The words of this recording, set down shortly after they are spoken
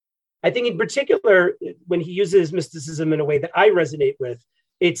I think in particular, when he uses mysticism in a way that I resonate with,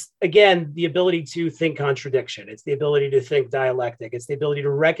 it's, again, the ability to think contradiction. It's the ability to think dialectic. It's the ability to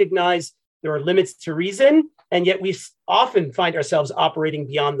recognize there are limits to reason, and yet we often find ourselves operating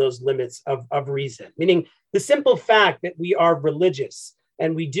beyond those limits of reason, meaning the simple fact that we are religious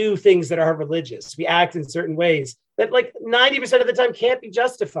and we do things that are religious, we act in certain ways that like 90% of the time can't be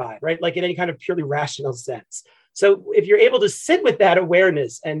justified, right? Like in any kind of purely rational sense. So if you're able to sit with that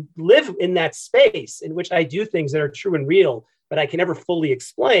awareness and live in that space in which I do things that are true and real, but I can never fully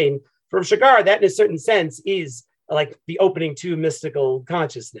explain, from Shagar, that in a certain sense is like the opening to mystical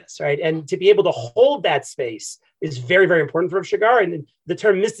consciousness, right? And to be able to hold that space is very, very important for Shagar. And the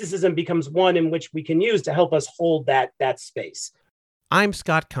term mysticism becomes one in which we can use to help us hold that space. I'm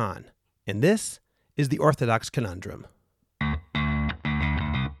Scott Kahn, and this is the Orthodox Conundrum.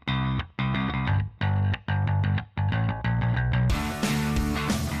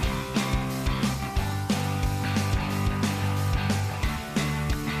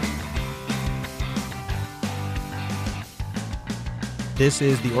 This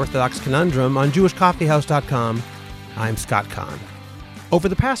is the Orthodox Conundrum on JewishCoffeehouse.com. I'm Scott Kahn. Over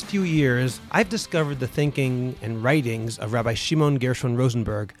the past few years, I've discovered the thinking and writings of Rabbi Shimon Gershon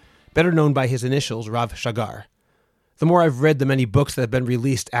Rosenberg, better known by his initials, Rav Shagar. The more I've read the many books that have been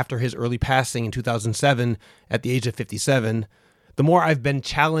released after his early passing in 2007 at the age of 57, the more I've been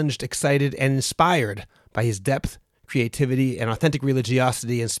challenged, excited, and inspired by his depth, creativity, and authentic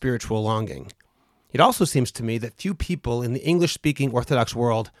religiosity and spiritual longing. It also seems to me that few people in the English-speaking Orthodox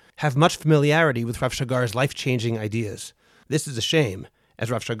world have much familiarity with Rav Shagar's life-changing ideas. This is a shame, as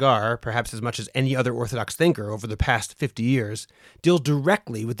Rav Shagar, perhaps as much as any other Orthodox thinker over the past 50 years, deals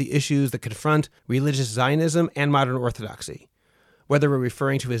directly with the issues that confront religious Zionism and modern Orthodoxy. Whether we're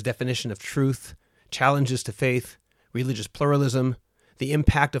referring to his definition of truth, challenges to faith, religious pluralism, the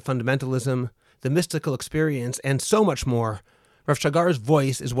impact of fundamentalism, the mystical experience, and so much more, Rav Shagar's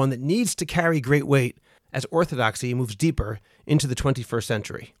voice is one that needs to carry great weight as Orthodoxy moves deeper into the 21st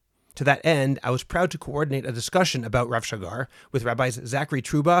century. To that end, I was proud to coordinate a discussion about Rav Shagar with Rabbis Zachary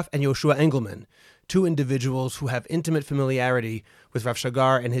Truboff and Yehoshua Engelman, two individuals who have intimate familiarity with Rav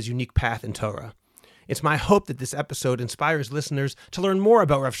Shagar and his unique path in Torah. It's my hope that this episode inspires listeners to learn more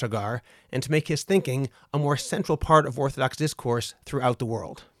about Rav Shagar and to make his thinking a more central part of Orthodox discourse throughout the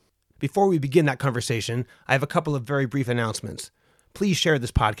world. Before we begin that conversation, I have a couple of very brief announcements. Please share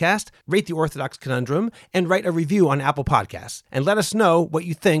this podcast, rate the Orthodox Conundrum, and write a review on Apple Podcasts. And let us know what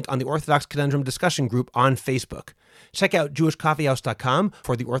you think on the Orthodox Conundrum discussion group on Facebook. Check out JewishCoffeehouse.com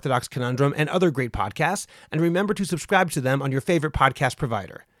for the Orthodox Conundrum and other great podcasts, and remember to subscribe to them on your favorite podcast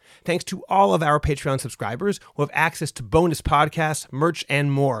provider. Thanks to all of our Patreon subscribers who have access to bonus podcasts, merch,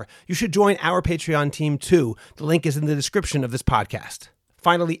 and more. You should join our Patreon team too. The link is in the description of this podcast.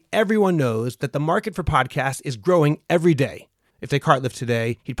 Finally, everyone knows that the market for podcasts is growing every day. If Descartes lived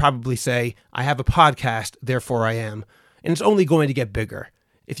today, he'd probably say, I have a podcast, therefore I am. And it's only going to get bigger.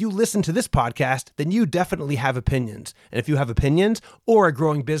 If you listen to this podcast, then you definitely have opinions. And if you have opinions, or a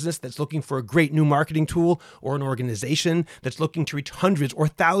growing business that's looking for a great new marketing tool, or an organization that's looking to reach hundreds or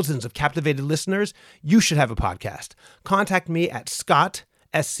thousands of captivated listeners, you should have a podcast. Contact me at Scott,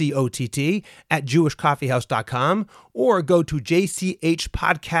 SCOTT, at jewishcoffeehouse.com, or go to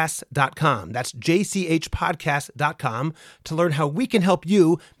jchpodcasts.com. That's jchpodcasts.com to learn how we can help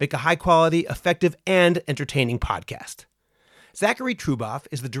you make a high-quality, effective, and entertaining podcast. Zachary Truboff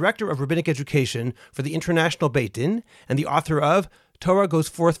is the Director of Rabbinic Education for the International Beit Din and the author of Torah Goes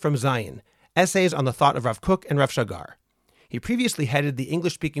Forth from Zion, Essays on the Thought of Rav Kook and Rav Shagar. He previously headed the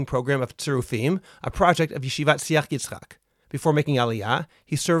English-speaking program of Tzirufim, a project of Yeshivat Siach Yitzchak. Before making Aliyah,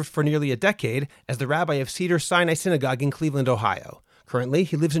 he served for nearly a decade as the rabbi of Cedar Sinai Synagogue in Cleveland, Ohio. Currently,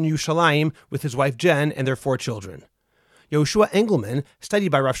 he lives in Yerushalayim with his wife Jen and their 4 children. Yehoshua Engelman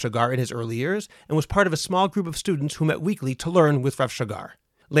studied by Rav Shagar in his early years and was part of a small group of students who met weekly to learn with Rav Shagar.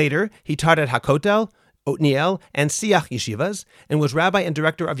 Later, he taught at Hakotel, Otniel, and Siach Yeshivas, and was rabbi and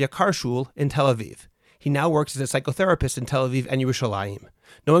director of Yakar Shul in Tel Aviv. He now works as a psychotherapist in Tel Aviv and Yerushalayim.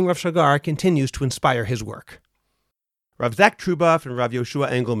 Knowing Rav Shagar continues to inspire his work. Rav Zach Truboff and Rav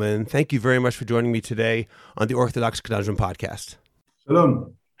Yehoshua Engelman, thank you very much for joining me today on the Orthodox Conundrum podcast.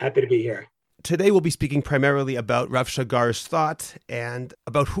 Shalom. Happy to be here. Today we'll be speaking primarily about Rav Shagar's thought and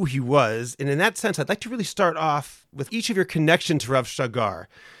about who he was. And in that sense, I'd like to really start off with each of your connection to Rav Shagar,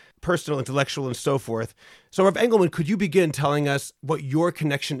 personal, intellectual, and so forth. So Rav Engelman, could you begin telling us what your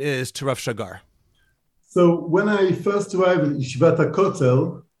connection is to Rav Shagar? So when I first arrived at Yeshivat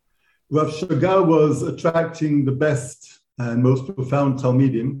HaKotel, Rav Shagar was attracting the best and most profound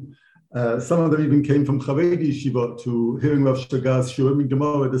Talmidim, Some of them even came from Haredi yeshivot to hearing Rav Shagar's Shurim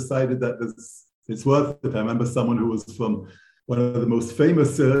Gemara, decided that it's worth it. I remember someone who was from one of the most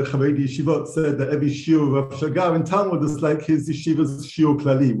famous Haredi yeshivot said that every shiur of Rav Shagar in Talmud is like his yeshiva's shiur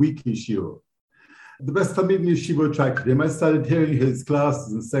klali, weekly shiur. The best Talmid in yeshiva attracted him. I started hearing his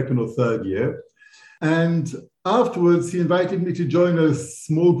classes in second or third year. And afterwards, he invited me to join a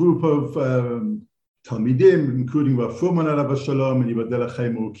small group of Talmidim, including Rav Fuhrman alav shalom, and Yibadel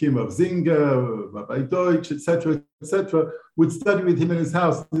Chaim Urukim, Rav Zinger, Rabbi Deutsch, etc., would study with him in his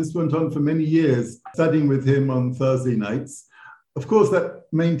house. This went on for many years, studying with him on Thursday nights. Of course, that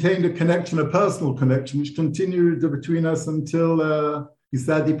maintained a connection, a personal connection, which continued between us until he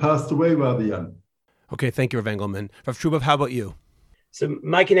sadly passed away rather young. Okay, thank you, Rav Engelman. Rav Truboff, how about you? So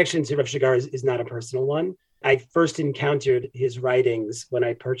my connection to Rav Shagar is not a personal one. I first encountered his writings when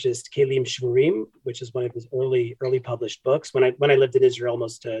I purchased Kelim Shvurim, which is one of his early published books when I lived in Israel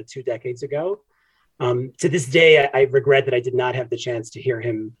almost 2 decades ago. To this day, I regret that I did not have the chance to hear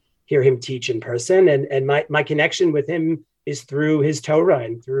him teach in person. And my connection with him is through his Torah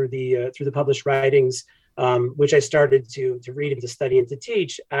and through the published writings, which I started to read and to study and to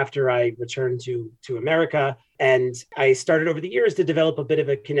teach after I returned to America. And I started over the years to develop a bit of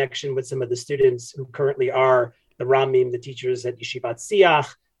a connection with some of the students who currently are the Ramim, the teachers at Yeshivat Siach.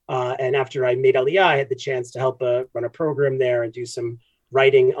 And after I made Aliyah, I had the chance to help run a program there and do some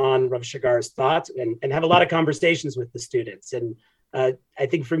writing on Rav Shagar's thoughts and have a lot of conversations with the students. And I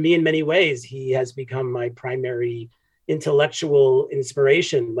think for me, in many ways, he has become my primary intellectual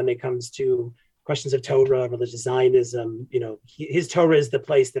inspiration when it comes to questions of Torah, religious Zionism. His Torah is the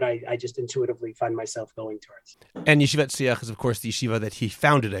place that I just intuitively find myself going towards. And Yeshivat Siach is, of course, the yeshiva that he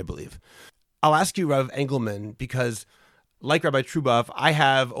founded, I believe. I'll ask you, Rav Engelman, because like Rabbi Truboff, I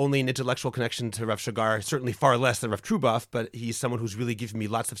have only an intellectual connection to Rav Shagar, certainly far less than Rav Truboff, but he's someone who's really given me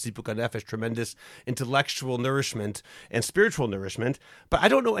lots of sipuk hanefesh, tremendous intellectual nourishment and spiritual nourishment. But I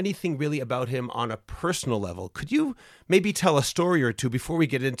don't know anything really about him on a personal level. Could you maybe tell a story or two before we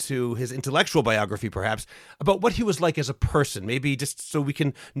get into his intellectual biography, perhaps, about what he was like as a person, maybe just so we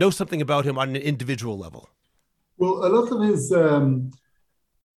can know something about him on an individual level? Well, a lot of his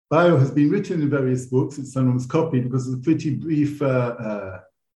bio has been written in various books. It's sometimes copied because it's a pretty brief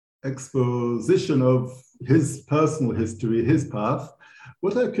exposition of his personal history, his path.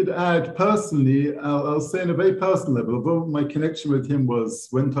 What I could add personally, I'll say on a very personal level, although my connection with him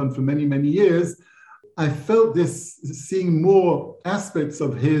went on for many, many years, I felt this, seeing more aspects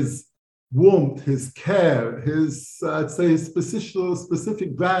of his warmth, his care, his, I'd say, his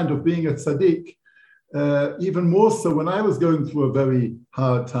specific brand of being a tzaddik, even more so when I was going through a very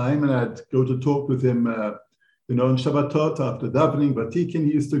hard time, and I'd go to talk with him, on Shabbatot after davening, Vatikin,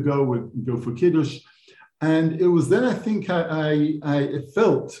 he used to go for Kiddush. And it was then I think I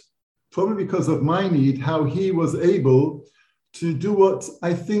felt, probably because of my need, how he was able to do what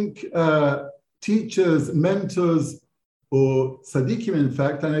I think teachers, mentors, or tzaddikim, in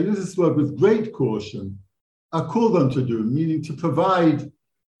fact, and I use this word with great caution, are called on to do, meaning to provide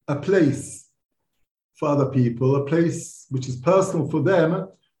a place for other people, a place which is personal for them,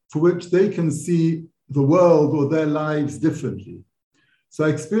 for which they can see the world or their lives differently. So I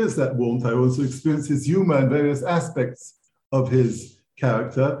experienced that warmth. I also experienced his humor and various aspects of his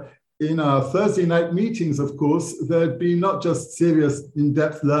character. In our Thursday night meetings, of course, there'd be not just serious,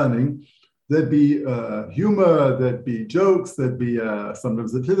 in-depth learning. There'd be humor, there'd be jokes, there'd be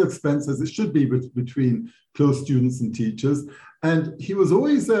sometimes at his expense, as it should be between close students and teachers. And he was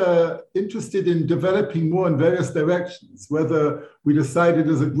always interested in developing more in various directions, whether we decided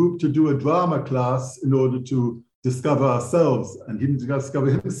as a group to do a drama class in order to discover ourselves and him to discover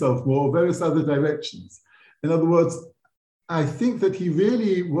himself more, or various other directions. In other words, I think that he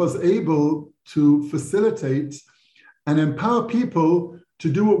really was able to facilitate and empower people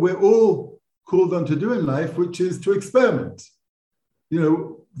to do what we're all called on to do in life, which is to experiment.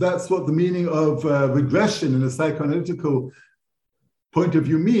 That's what the meaning of regression in a psychoanalytical point of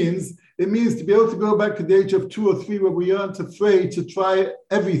view means. It means to be able to go back to the age of 2 or 3 where we aren't afraid to try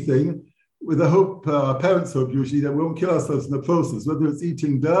everything with the hope, our parents hope usually, that we won't kill ourselves in the process, whether it's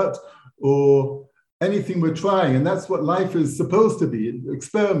eating dirt or anything we're trying. And that's what life is supposed to be,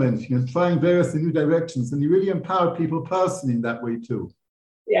 experimenting and trying various new directions. And you really empower people personally in that way too.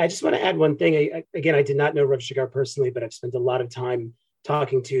 Yeah, I just want to add one thing. Again, I did not know Rav Shagar personally, but I've spent a lot of time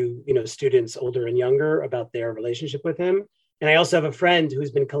talking to students older and younger about their relationship with him. And I also have a friend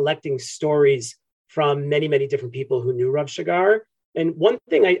who's been collecting stories from many, many different people who knew Rav Shagar. And one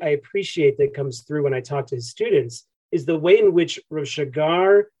thing I appreciate that comes through when I talk to his students is the way in which Rav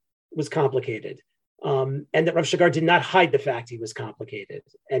Shagar was complicated. And that Rav Shagar did not hide the fact he was complicated.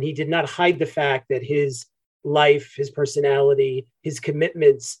 And he did not hide the fact that his life, his personality, his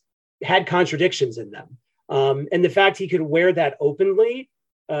commitments had contradictions in them. And the fact he could wear that openly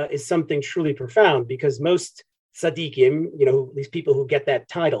is something truly profound, because most tzaddikim, these people who get that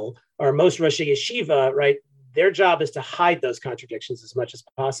title, or most Rosh Yeshiva, right? Their job is to hide those contradictions as much as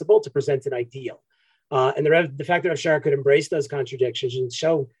possible, to present an ideal. And the fact that Rav Shagar could embrace those contradictions and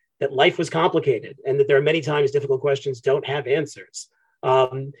show that life was complicated and that there are many times difficult questions don't have answers.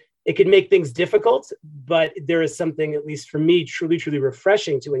 It can make things difficult, but there is something, at least for me, truly, truly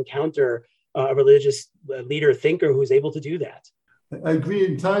refreshing to encounter a religious leader, thinker who's able to do that. I agree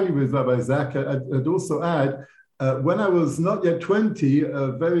entirely with Rabbi Zach. I'd also add, when I was not yet 20,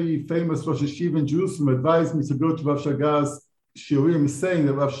 a very famous Rosh Yeshiva in Jerusalem advised me to go to Rav Shagar's shiurim, saying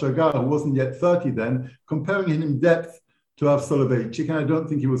that Rav Shagar, who wasn't yet 30 then, comparing him in depth to Rav Soloveitchik, and I don't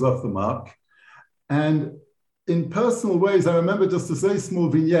think he was off the mark. And in personal ways, I remember just a very small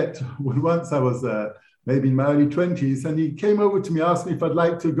vignette when once I was maybe in my early 20s, and he came over to me, asked me if I'd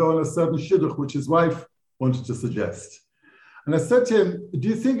like to go on a certain shidduch, which his wife wanted to suggest. And I said to him, do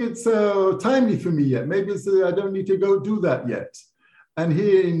you think it's timely for me yet? Maybe I don't need to go do that yet. And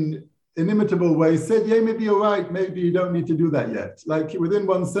he, in inimitable way, said, yeah, maybe you're right. Maybe you don't need to do that yet. Like within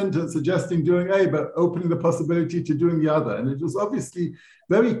one sentence, suggesting doing A, but opening the possibility to doing the other. And it was obviously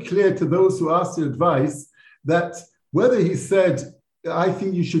very clear to those who asked the advice that whether he said, I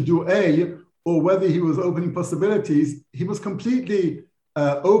think you should do A, or whether he was opening possibilities, he was completely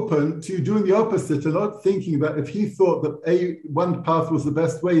open to doing the opposite and not thinking that if he thought that one path was the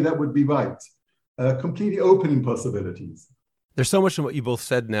best way, that would be right. Completely opening possibilities. There's so much in what you both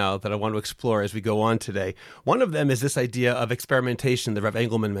said now that I want to explore as we go on today. One of them is this idea of experimentation that Rav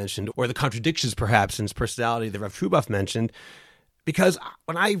Engelman mentioned, or the contradictions perhaps in his personality that Rav Truboff mentioned. Because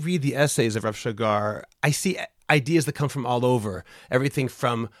when I read the essays of Rav Shagar, I see ideas that come from all over, everything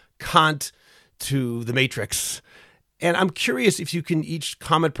from Kant to the Matrix. And I'm curious if you can each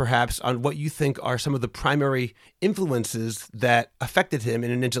comment perhaps on what you think are some of the primary influences that affected him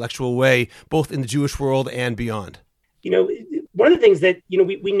in an intellectual way, both in the Jewish world and beyond. One of the things that,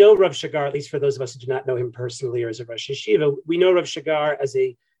 we know Rav Shagar, at least for those of us who do not know him personally or as a Rosh Yeshiva, we know Rav Shagar as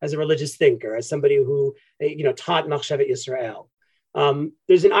a religious thinker, as somebody who, taught Machshavet Yisrael.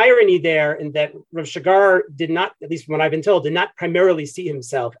 There's an irony there in that Rav Shagar did not, at least from what I've been told, did not primarily see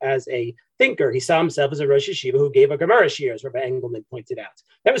himself as a thinker. He saw himself as a Rosh Yeshiva who gave a Gemara shiur, as Rabbi Engelman pointed out.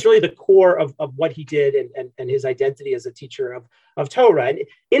 That was really the core of what he did and his identity as a teacher of Torah. And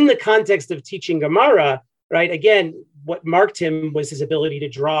in the context of teaching Gemara, right, again, what marked him was his ability to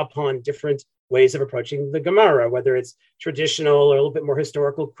draw upon different ways of approaching the Gemara, whether it's traditional or a little bit more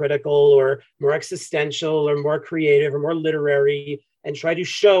historical, critical, or more existential, or more creative, or more literary, and try to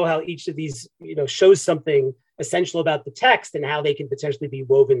show how each of these, shows something essential about the text and how they can potentially be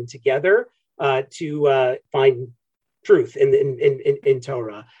woven together to find truth in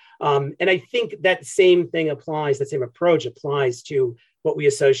Torah. And I think that same thing applies, that same approach applies to what we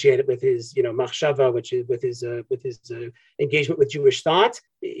associated with his, machshava, which is with his engagement with Jewish thought.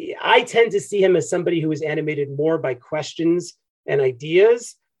 I tend to see him as somebody who is animated more by questions and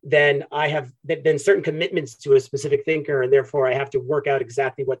ideas than than certain commitments to a specific thinker, and therefore I have to work out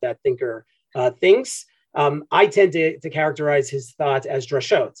exactly what that thinker thinks. I tend to characterize his thought as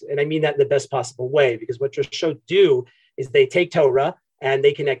drashot, and I mean that in the best possible way, because what drashot do is they take Torah and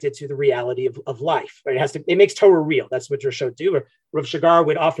they connect it to the reality of life. Right? It makes Torah real. That's what drashot do. Rav Shagar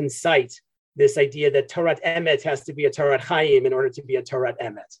would often cite this idea that Torah emet has to be a Torah chaim in order to be a Torah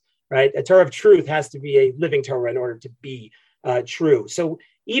emet. Right? A Torah of truth has to be a living Torah in order to be true. So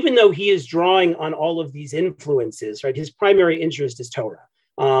even though he is drawing on all of these influences, right, his primary interest is Torah.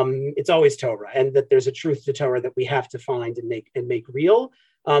 It's always Torah, and that there's a truth to Torah that we have to find and make real.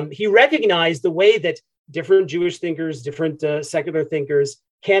 He recognized the way that different Jewish thinkers, different secular thinkers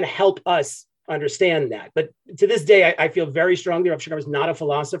can help us understand that. But to this day, I feel very strongly Rav Shagar was not a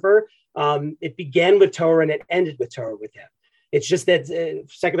philosopher. It began with Torah and it ended with Torah with him. It's just that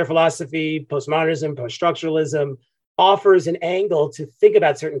secular philosophy, postmodernism, post-structuralism offers an angle to think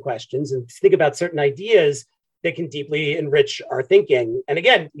about certain questions and think about certain ideas that can deeply enrich our thinking. And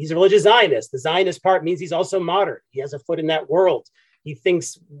again, he's a religious Zionist. The Zionist part means he's also modern. He has a foot in that world. He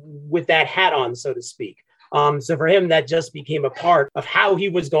thinks with that hat on, so to speak. So for him, that just became a part of how he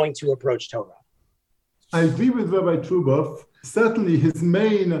was going to approach Torah. I agree with Rabbi Truboff. Certainly his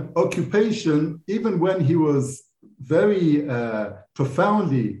main occupation, even when he was very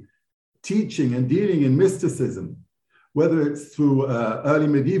profoundly teaching and dealing in mysticism, whether it's through early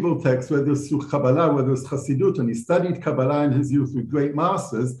medieval texts, whether it's through Kabbalah, whether it's Chassidut, and he studied Kabbalah in his youth with great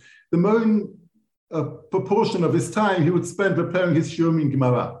masters, the main a proportion of his time he would spend preparing his shiurim in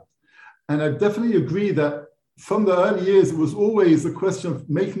Gemara. And I definitely agree that from the early years, it was always a question of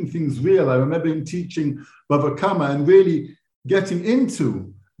making things real. I remember him teaching Bava Kama and really getting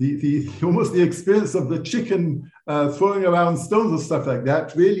into the almost the experience of the chicken throwing around stones or stuff like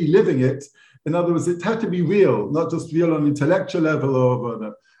that, really living it. In other words, it had to be real, not just real on an intellectual level or on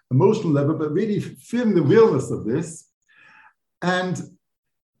an emotional level, but really feeling the realness of this. And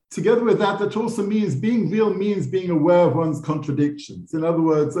together with that, that also means being real means being aware of one's contradictions. In other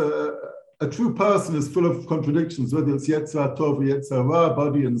words, a true person is full of contradictions, whether it's Yetzirah Tov or Yetzirah Ra,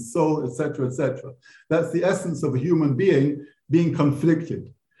 body and soul, etc., etc. That's the essence of a human being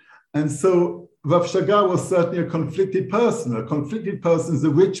conflicted. And so Rav Shagar was certainly a conflicted person. A conflicted person is a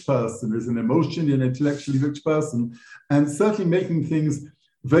rich person, is an emotionally and intellectually rich person, and certainly making things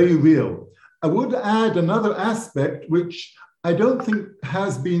very real. I would add another aspect which I don't think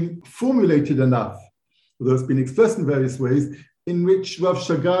has been formulated enough, although it's been expressed in various ways, in which Rav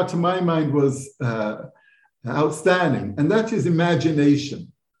Shagar, to my mind, was outstanding, and that is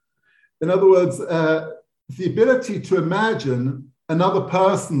imagination. In other words, the ability to imagine another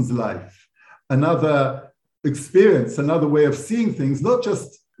person's life, another experience, another way of seeing things, not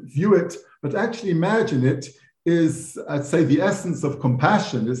just view it, but actually imagine it, is, I'd say, the essence of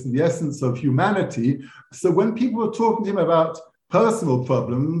compassion, is the essence of humanity. So when people were talking to him about personal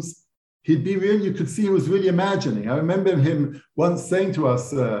problems, he'd be really, you could see he was really imagining. I remember him once saying to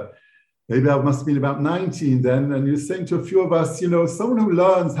us, maybe I must have been about 19 then, and he was saying to a few of us, you know, someone who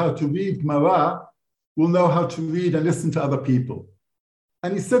learns how to read Gemara will know how to read and listen to other people.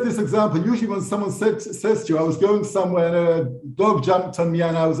 And he said this example, usually when someone says to you, I was going somewhere and a dog jumped on me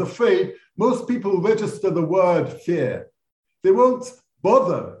and I was afraid, most people register the word fear. They won't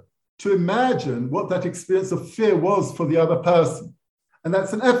bother to imagine what that experience of fear was for the other person. And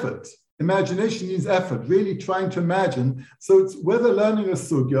that's an effort. Imagination needs effort, really trying to imagine. So it's whether learning a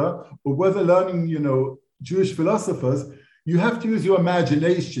sugya or whether learning, you know, Jewish philosophers, you have to use your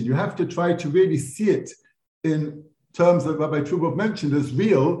imagination. You have to try to really see it in terms that Rabbi Truboff mentioned as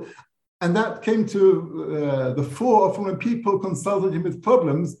real. And that came to the fore often when people consulted him with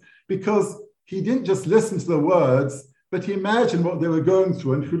problems, because he didn't just listen to the words, but he imagined what they were going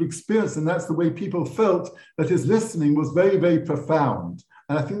through and could experience. And that's the way people felt that his listening was very, very profound.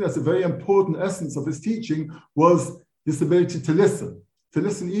 And I think that's a very important essence of his teaching, was this ability to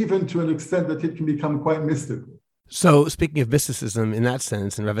listen even to an extent that it can become quite mystical. So speaking of mysticism in that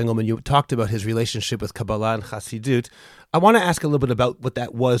sense, and Rav Engelman, you talked about his relationship with Kabbalah and Chassidut. I want to ask a little bit about what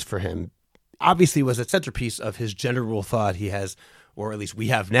that was for him. Obviously, it was a centerpiece of his general thought. He has, or at least we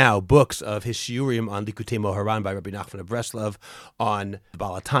have now, books of his shiurim on Likutei Moharan by Rabbi Nachman of Breslov, on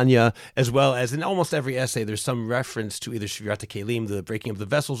Baal HaTanya, as well as in almost every essay, there's some reference to either Shvirat HaKelim, the breaking of the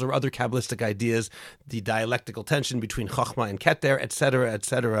vessels, or other Kabbalistic ideas, the dialectical tension between Chochmah and Keter, etc.,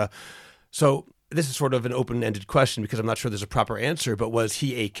 etc. So this is sort of an open-ended question because I'm not sure there's a proper answer, but was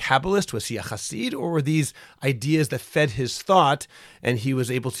he a Kabbalist? Was he a Hasid? Or were these ideas that fed his thought and he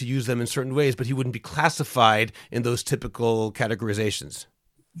was able to use them in certain ways, but he wouldn't be classified in those typical categorizations?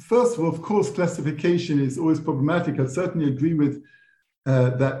 First of all, of course, classification is always problematic. I certainly agree with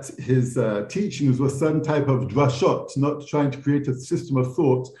that his teachings were some type of drashot, not trying to create a system of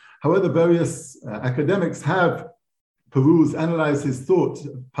thought. However, various academics have analyzed his thought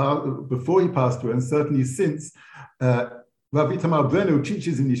before he passed away, and certainly since. Rav Itamar Brenner, who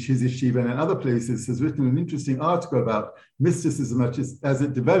teaches in his yeshiva and in other places, has written an interesting article about mysticism as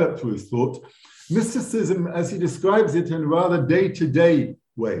it developed through his thought. Mysticism, as he describes it, in a rather day-to-day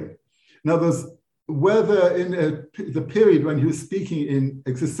way. In other words, whether in the period when he was speaking in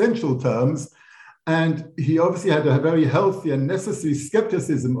existential terms, and he obviously had a very healthy and necessary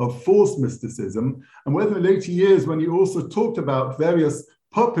skepticism of false mysticism, and whether in later years when he also talked about various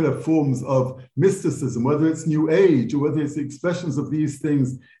popular forms of mysticism, whether it's New Age or whether it's the expressions of these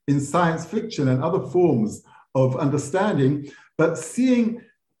things in science fiction and other forms of understanding, but seeing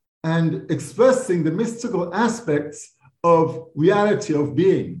and expressing the mystical aspects of reality of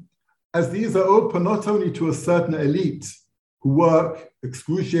being, as these are open not only to a certain elite who work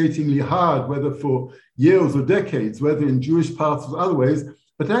excruciatingly hard, whether for years or decades, whether in Jewish paths or other ways,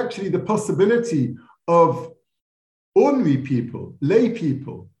 but actually the possibility of ordinary people, lay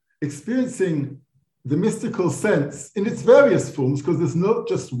people, experiencing the mystical sense in its various forms, because there's not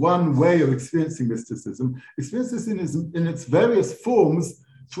just one way of experiencing mysticism, experiences in its various forms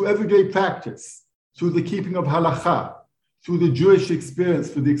through everyday practice, through the keeping of halakha, through the Jewish experience,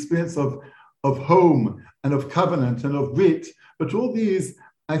 through the experience of home and of covenant and of writ. But all these,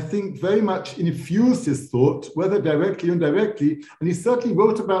 I think, very much infused his thought, whether directly or indirectly. And he certainly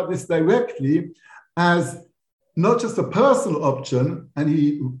wrote about this directly as not just a personal option, and he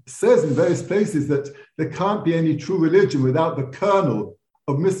says in various places that there can't be any true religion without the kernel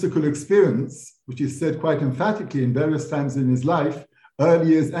of mystical experience, which is said quite emphatically in various times in his life,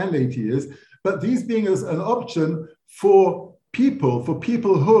 early years and later years, but these being as an option for people, for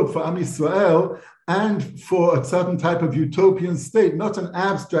peoplehood, for Am Yisrael, and for a certain type of utopian state, not an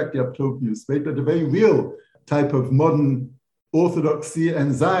abstract utopian state, but a very real type of modern Orthodoxy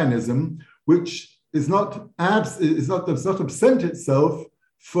and Zionism, which does not absent itself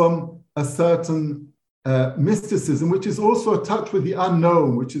from a certain mysticism, which is also a touch with the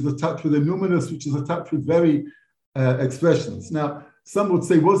unknown, which is a touch with the numinous, which is a touch with very expressions. Now, some would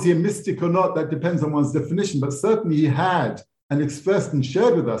say, was he a mystic or not? That depends on one's definition, but certainly he had and expressed and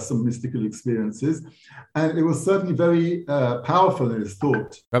shared with us some mystical experiences, and it was certainly very powerful in his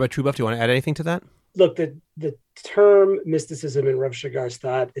thought. Rabbi Truboff, do you want to add anything to that? Look, the term mysticism in Rav Shagar's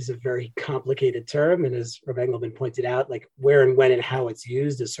thought is a very complicated term, and as Rav Engelman pointed out, like where and when and how it's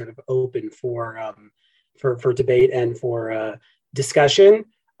used is sort of open for debate and for discussion.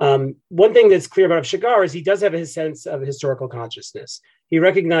 One thing that's clear about Rav Shagar is he does have his sense of historical consciousness. He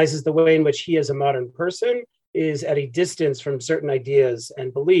recognizes the way in which he, as a modern person, is at a distance from certain ideas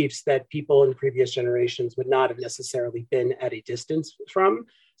and beliefs that people in previous generations would not have necessarily been at a distance from.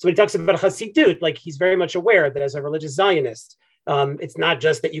 So when he talks about Hasidut, like he's very much aware that as a religious Zionist, it's not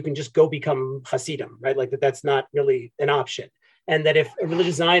just that you can just go become Hasidim, right? Like that's not really an option. And that if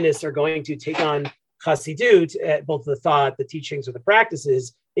religious Zionists are going to take on Hasidut, both the thought, the teachings, or the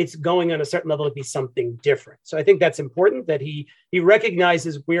practices, it's going on a certain level to be something different. So I think that's important that he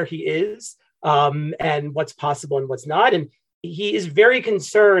recognizes where he is and what's possible and what's not. And he is very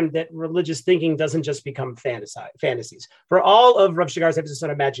concerned that religious thinking doesn't just become fantasies. For all of Rav Shagar's emphasis on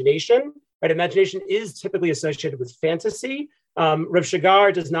imagination, right? Imagination is typically associated with fantasy. Rav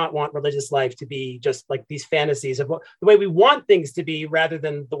Shagar does not want religious life to be just like these fantasies of the way we want things to be rather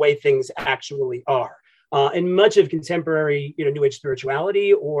than the way things actually are. And much of contemporary, New Age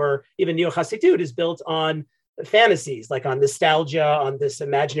spirituality or even Neo-Hasidut is built on fantasies, like on nostalgia, on this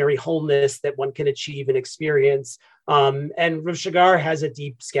imaginary wholeness that one can achieve and experience. And Rav Shagar has a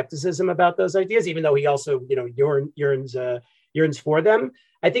deep skepticism about those ideas, even though he also, yearns for them.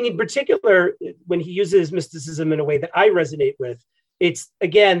 I think in particular, when he uses mysticism in a way that I resonate with, it's,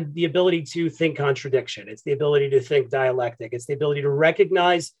 again, the ability to think contradiction. It's the ability to think dialectic. It's the ability to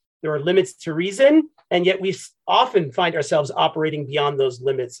recognize there are limits to reason, and yet we often find ourselves operating beyond those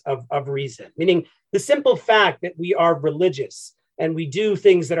limits of reason, meaning the simple fact that we are religious and we do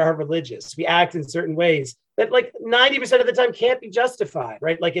things that are religious, we act in certain ways that like 90% of the time can't be justified,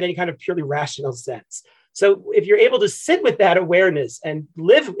 right? Like in any kind of purely rational sense. So if you're able to sit with that awareness and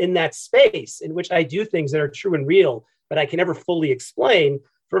live in that space in which I do things that are true and real, but I can never fully explain,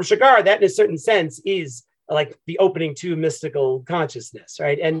 for Shagar, that in a certain sense is like the opening to mystical consciousness,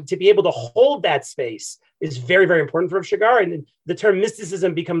 right? And to be able to hold that space is very, very important for Shagar. And the term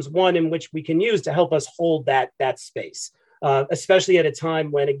mysticism becomes one in which we can use to help us hold that space, especially at a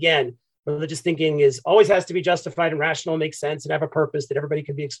time when, again, religious thinking always has to be justified and rational, make sense, and have a purpose that everybody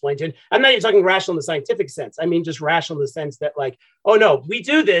can be explained to. And I'm not even talking rational in the scientific sense. I mean, just rational in the sense that like, oh no, we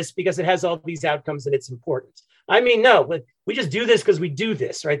do this because it has all these outcomes and it's important. I mean, no, but we just do this because we do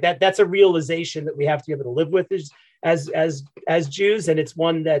this, right? That's a realization that we have to be able to live with as Jews. And it's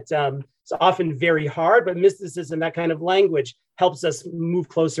one that is often very hard, but mysticism, that kind of language helps us move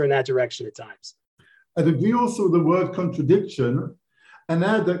closer in that direction at times. I'd agree also with the word contradiction, and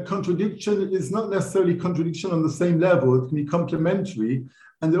add that contradiction is not necessarily contradiction on the same level. It can be complementary.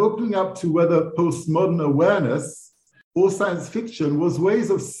 And the opening up to whether postmodern awareness or science fiction was ways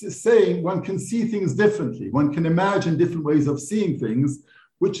of saying one can see things differently. One can imagine different ways of seeing things,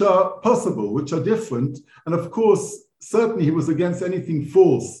 which are possible, which are different. And of course, certainly he was against anything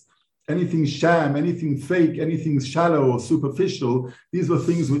false, anything sham, anything fake, anything shallow or superficial. These were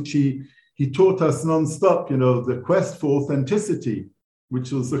things which he taught us nonstop, the quest for authenticity,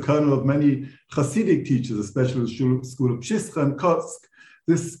 which was the kernel of many Hasidic teachers, especially the school of Pshischa and Kotsk.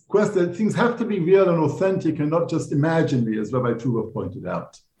 This quest that things have to be real and authentic and not just imaginary, as Rabbi Truboff pointed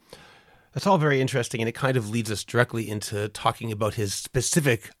out. That's all very interesting, and it kind of leads us directly into talking about his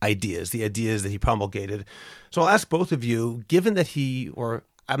specific ideas, the ideas that he promulgated. So I'll ask both of you, given that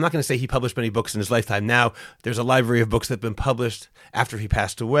I'm not going to say he published many books in his lifetime. Now, there's a library of books that have been published after he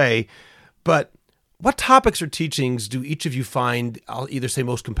passed away, but what topics or teachings do each of you find, I'll either say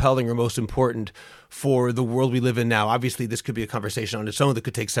most compelling or most important for the world we live in now? Obviously, this could be a conversation on its own that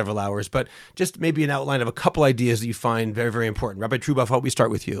could take several hours, but just maybe an outline of a couple ideas that you find very, very important. Rabbi Truboff, how about we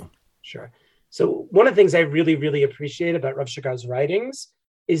start with you? Sure. So one of the things I really, really appreciate about Rav Shagar's writings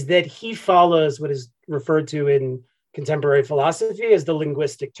is that he follows what is referred to in contemporary philosophy as the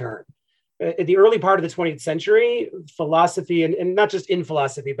linguistic turn. In the early part of the 20th century, philosophy, and not just in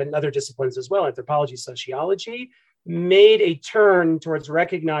philosophy, but in other disciplines as well, anthropology, sociology, made a turn towards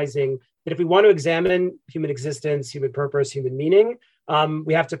recognizing that if we want to examine human existence, human purpose, human meaning,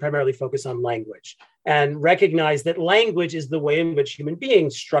 we have to primarily focus on language and recognize that language is the way in which human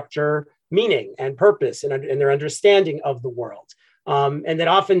beings structure meaning and purpose and their understanding of the world. And that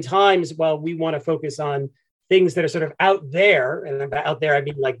oftentimes, while we want to focus on things that are sort of out there, and out there, I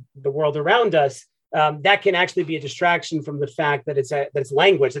mean like the world around us, that can actually be a distraction from the fact that it's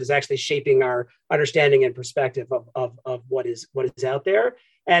language that is actually shaping our understanding and perspective of what is out there.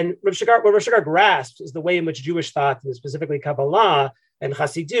 And what Rav Shagar grasps is the way in which Jewish thought, and specifically Kabbalah and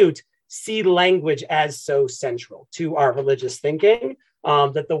Hasidut, see language as so central to our religious thinking,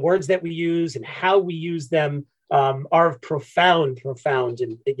 that the words that we use and how we use them are of profound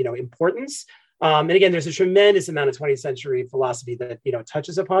importance. And again, there's a tremendous amount of 20th century philosophy that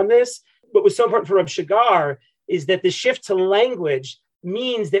touches upon this. What was so important for Rav Shagar is that the shift to language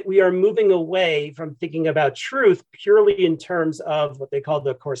means that we are moving away from thinking about truth purely in terms of what they call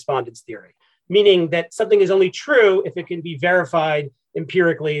the correspondence theory, meaning that something is only true if it can be verified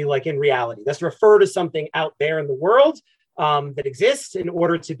empirically, like in reality. That's to refer to something out there in the world that exists in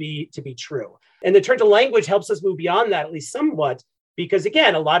order to be true. And the turn to language helps us move beyond that, at least somewhat, because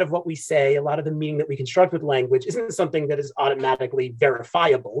again, a lot of what we say, a lot of the meaning that we construct with language isn't something that is automatically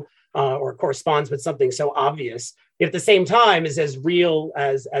verifiable or corresponds with something so obvious, yet at the same time is as real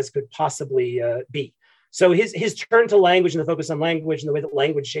as could possibly be. So his turn to language and the focus on language and the way that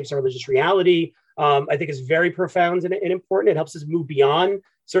language shapes our religious reality, I think is very profound and important. It helps us move beyond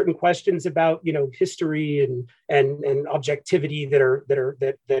certain questions about history and objectivity that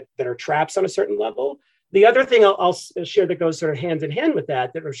are traps on a certain level. The other thing I'll share that goes sort of hand in hand with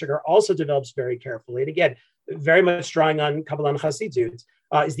that Rav Shagar also develops very carefully, and again, very much drawing on Kabbalah and Hasidut,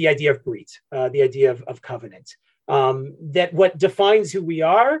 is the idea of brit, the idea of covenant. That what defines who we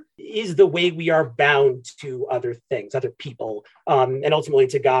are is the way we are bound to other things, other people, and ultimately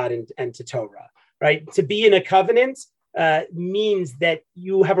to God and to Torah, right? To be in a covenant means that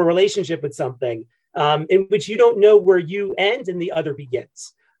you have a relationship with something in which you don't know where you end and the other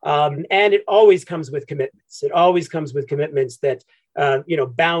begins. And it always comes with commitments. It always comes with commitments that,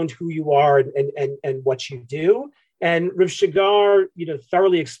 bound who you are and what you do. And Rav Shagar,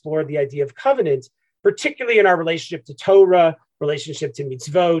 thoroughly explored the idea of covenant, particularly in our relationship to Torah, relationship to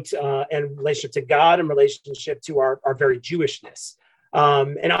mitzvot, and relationship to God, and relationship to our very Jewishness.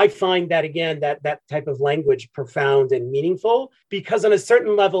 And I find that, again, that type of language profound and meaningful, because on a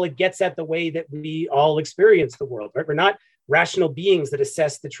certain level, it gets at the way that we all experience the world, right? We're not rational beings that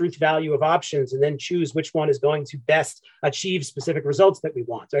assess the truth value of options and then choose which one is going to best achieve specific results that we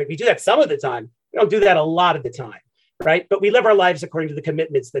want, right? We do that some of the time. We don't do that a lot of the time, right? But we live our lives according to the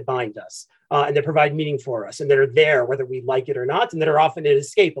commitments that bind us and that provide meaning for us and that are there whether we like it or not, and that are often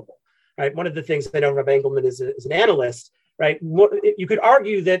inescapable, right? One of the things I know Rabbi Engelman is an analyst, right? You could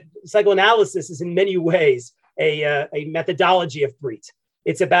argue that psychoanalysis is in many ways a methodology of brit.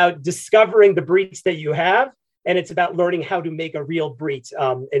 It's about discovering the brits that you have, and it's about learning how to make a real brit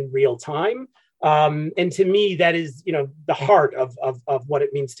in real time. And to me, that is, the heart of what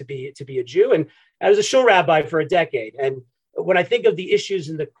it means to be a Jew. And I was a shul rabbi for a decade. And when I think of the issues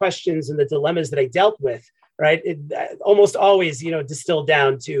and the questions and the dilemmas that I dealt with, right, it almost always, distilled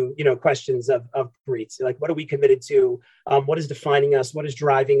down to, questions of brits. Like, what are we committed to? What is defining us? What is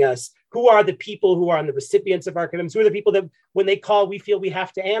driving us? Who are the people who are on the recipients of our commitments? Who are the people that, when they call, we feel we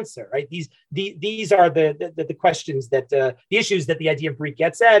have to answer, right? These are the questions that, the issues that the idea of brit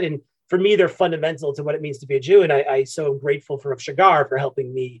gets at. And for me, they're fundamental to what it means to be a Jew. And I so grateful for Rav Shagar for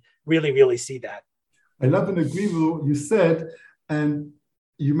helping me really, really see that. I love and agree with what you said. And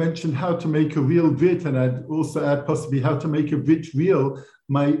you mentioned how to make a real brit, and I'd also add possibly how to make a brit real.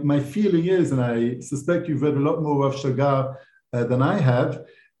 My feeling is, and I suspect you've read a lot more Rav Shagar than I have,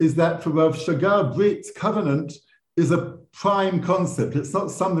 is that for Rav Shagar, brit, covenant, is a prime concept. It's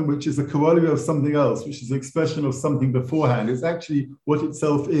not something which is a corollary of something else, which is an expression of something beforehand. It's actually what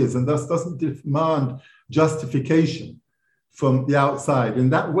itself is, and thus doesn't demand justification from the outside. In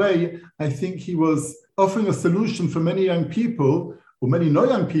that way, I think he was offering a solution for many young people, or many no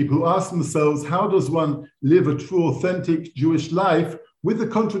young people, who ask themselves, how does one live a true, authentic Jewish life with the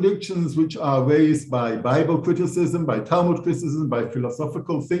contradictions which are raised by Bible criticism, by Talmud criticism, by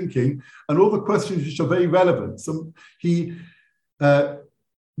philosophical thinking, and all the questions which are very relevant. So he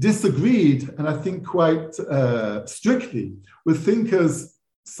disagreed, and I think quite strictly, with thinkers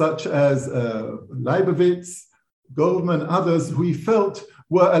such as Leibovitz, Goldman, others, who he felt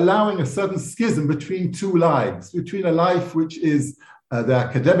were allowing a certain schism between two lives, between a life which is the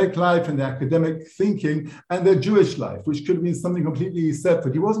academic life and the academic thinking, and their Jewish life, which could have been something completely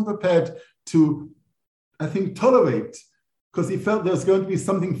separate. He wasn't prepared to, I think, tolerate, because he felt there's going to be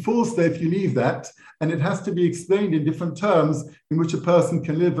something false there if you leave that, and it has to be explained in different terms in which a person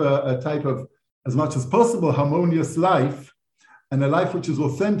can live a type of, as much as possible, harmonious life, and a life which is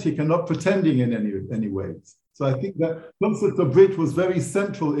authentic and not pretending in any ways. So I think that concept of Brit was very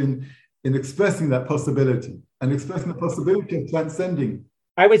central in expressing that possibility and expressing the possibility of transcending.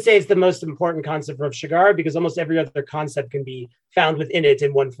 I would say it's the most important concept of Shagar, because almost every other concept can be found within it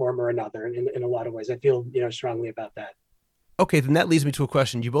in one form or another in a lot of ways. I feel strongly about that. Okay, then that leads me to a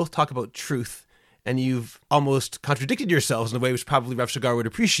question. You both talk about truth, and you've almost contradicted yourselves in a way which probably Rav Shagar would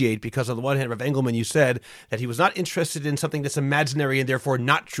appreciate, because on the one hand, Rav Engelman, you said that he was not interested in something that's imaginary and therefore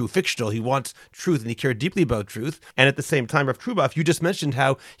not true, fictional. He wants truth, and he cared deeply about truth. And at the same time, Rav Truboff, you just mentioned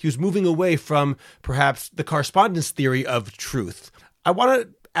how he was moving away from perhaps the correspondence theory of truth. I want to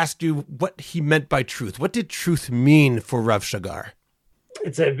ask you what he meant by truth. What did truth mean for Rav Shagar?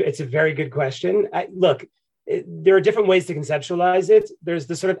 It's a very good question. There are different ways to conceptualize it. There's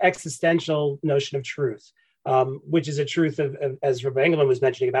the sort of existential notion of truth, which is a truth of, as Rabbi Engelman was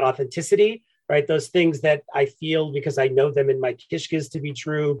mentioning, about authenticity, right? Those things that I feel because I know them in my kishkas to be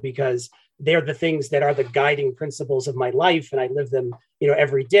true, because they're the things that are the guiding principles of my life, and I live them,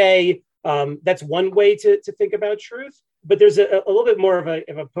 every day. That's one way to think about truth. But there's a little bit more of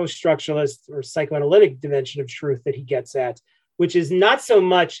a post-structuralist or psychoanalytic dimension of truth that he gets at, which is not so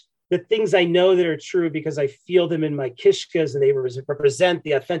much the things I know that are true because I feel them in my kishkas and they represent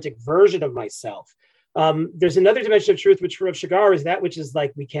the authentic version of myself. There's another dimension of truth, which for Rav Shagar is that which is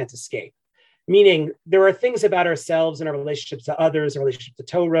like we can't escape. Meaning there are things about ourselves and our relationships to others, our relationship to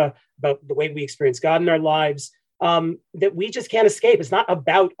Torah, about the way we experience God in our lives, that we just can't escape. It's not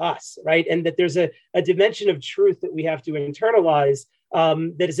about us, right? And that there's a dimension of truth that we have to internalize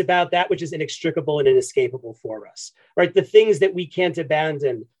that is about that which is inextricable and inescapable for us, right? The things that we can't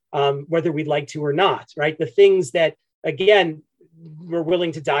abandon, whether we'd like to or not, right? The things that, again, we're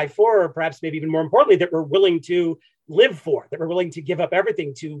willing to die for, or perhaps maybe even more importantly, that we're willing to live for, that we're willing to give up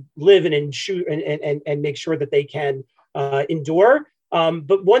everything to live and make sure that they can endure.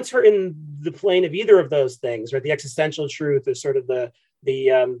 But once we're in the plane of either of those things, right, the existential truth or sort of the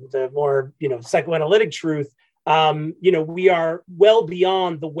more psychoanalytic truth, we are well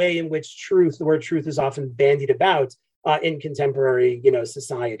beyond the way in which the word truth is often bandied about in contemporary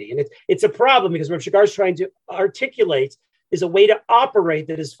society, and it's a problem because what Shagar is trying to articulate is a way to operate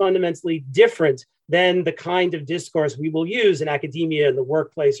that is fundamentally different than the kind of discourse we will use in academia, in the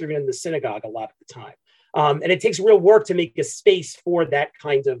workplace, or even in the synagogue a lot of the time. And it takes real work to make a space for that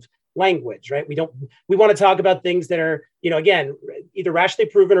kind of language, right? We want to talk about things that are, again, either rationally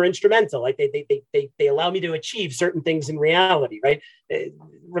proven or instrumental. Like they allow me to achieve certain things in reality, right?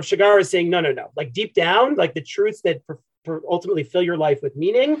 Rav Shagar is saying, no. Like deep down, like the truths that ultimately fill your life with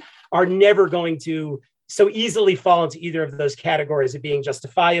meaning are never going to so easily fall into either of those categories of being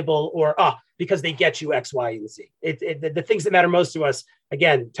justifiable or because they get you X, Y, and Z. The things that matter most to us,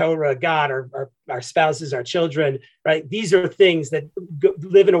 again, Torah, God, our spouses, our children, right? These are things that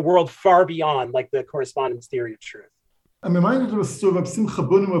live in a world far beyond like the correspondence theory of truth. I'm reminded of a story of Simcha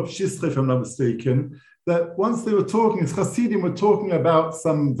Bunim of Shisra, if I'm not mistaken, that once they were talking, as Hasidim were talking about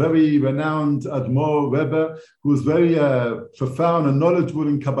some very renowned Admor Rebbe who was very profound and knowledgeable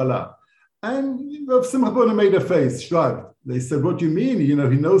in Kabbalah. And Rav Simcha Bunim made a face, shrugged. They said, what do you mean? He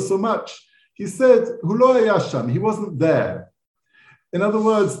knows so much. He said, Hu lo haya sham, he wasn't there. In other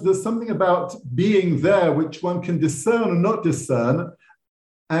words, there's something about being there which one can discern or not discern,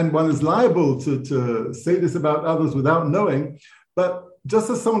 and one is liable to say this about others without knowing. But just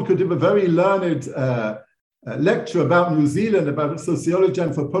as someone could give a very learned lecture about New Zealand, about sociology,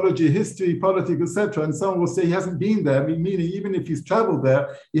 anthropology, history, politics, etc., and someone will say he hasn't been there, meaning even if he's traveled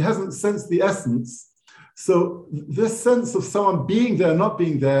there, he hasn't sensed the essence. So this sense of someone being there, not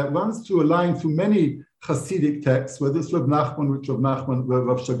being there, runs through a line through many Hasidic texts, whether it's Rav Nachman, which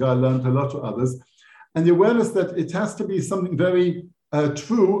Rav Shagar learned a lot of others, and the awareness that it has to be something very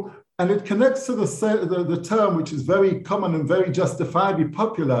true, and it connects to the term which is very common and very justifiably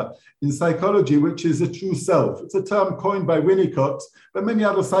popular in psychology, which is a true self. It's a term coined by Winnicott, but many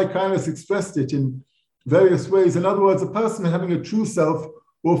other psychiatrists expressed it in various ways. In other words, a person having a true self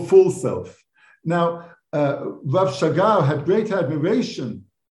or full self. Now, Rav Shagar had great admiration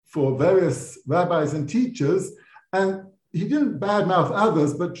for various rabbis and teachers, and he didn't badmouth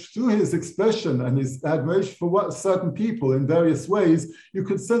others, but through his expression and his admiration for certain people in various ways, you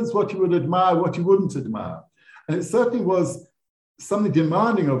could sense what you would admire, what you wouldn't admire. And it certainly was something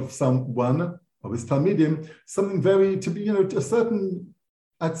demanding of someone, of his Talmidim, something very, to be, a certain,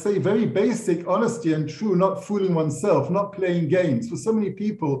 I'd say, very basic honesty and true, not fooling oneself, not playing games. For so many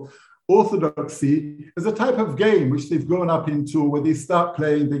people, Orthodoxy is a type of game which they've grown up into, where they start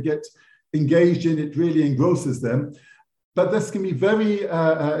playing, they get engaged in it, really engrosses them. But this can be very,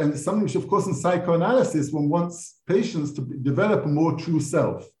 and something which, of course, in psychoanalysis, one wants patients to develop a more true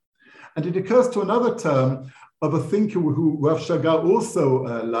self. And it occurs to another term of a thinker who Rav Shagar also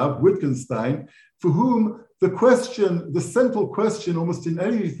loved, Wittgenstein, for whom the central question almost in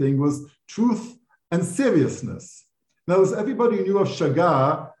everything was truth and seriousness. Now, as everybody who knew of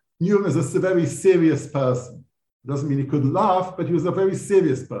Shagar knew him as a very serious person. It doesn't mean he couldn't laugh, but he was a very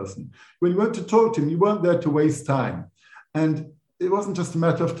serious person. When you went to talk to him, you weren't there to waste time. And it wasn't just a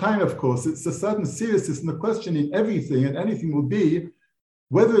matter of time, of course. It's a certain seriousness in the question in everything, and anything will be,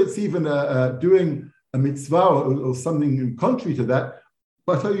 whether it's even doing a mitzvah or something contrary to that,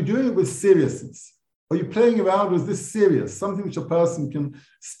 but are you doing it with seriousness? Are you playing around with this serious, something which a person can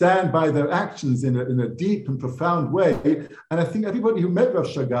stand by their actions in a deep and profound way? And I think everybody who met Rav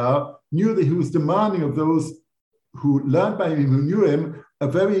Shagar knew that he was demanding of those who learned by him, who knew him, a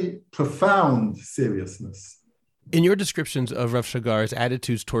very profound seriousness. In your descriptions of Rav Shagar's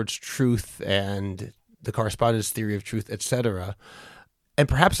attitudes towards truth and the correspondence theory of truth, etc., and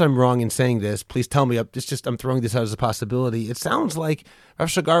perhaps I'm wrong in saying this, please tell me, I'm throwing this out as a possibility. It sounds like Rav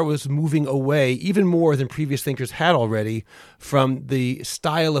Shagar was moving away, even more than previous thinkers had already, from the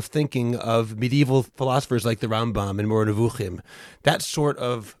style of thinking of medieval philosophers like the Rambam and Moreh Nevuchim. That sort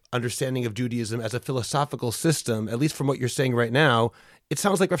of understanding of Judaism as a philosophical system, at least from what you're saying right now, it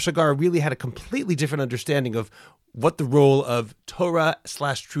sounds like Rav Shagar really had a completely different understanding of what the role of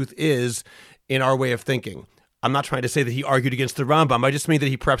Torah/truth is in our way of thinking. I'm not trying to say that he argued against the Rambam. I just mean that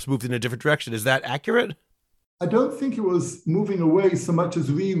he perhaps moved in a different direction. Is that accurate? I don't think it was moving away so much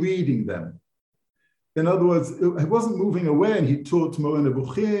as rereading them. In other words, it wasn't moving away, and he taught Moreh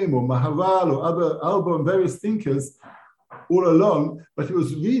Nevuchim or Maharal or other Alba and various thinkers all along, but he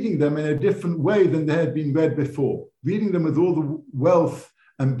was reading them in a different way than they had been read before, reading them with all the wealth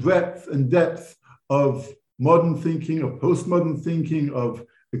and breadth and depth of modern thinking, of postmodern thinking, of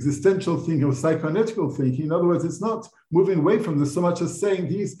existential thinking, of psychoanalytical thinking. In other words, it's not moving away from this so much as saying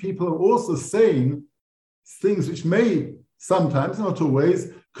these people are also saying things which may sometimes, not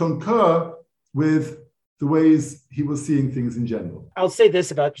always, concur with the ways he was seeing things in general. I'll say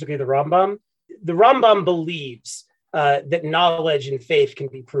this about particularly the Rambam. The Rambam believes that knowledge and faith can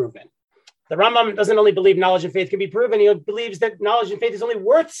be proven. The Rambam doesn't only believe knowledge and faith can be proven, he believes that knowledge and faith is only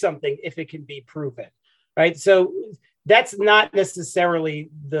worth something if it can be proven, right? So that's not necessarily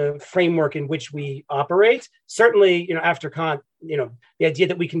the framework in which we operate. Certainly, after Kant, the idea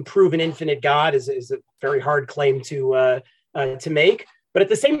that we can prove an infinite God is a very hard claim to make. But at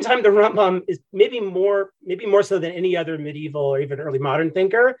the same time, the Rambam is maybe more so than any other medieval or even early modern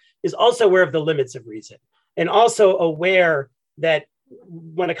thinker, is also aware of the limits of reason, and also aware that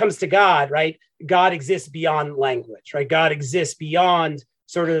when it comes to God, right, God exists beyond language, right? God exists beyond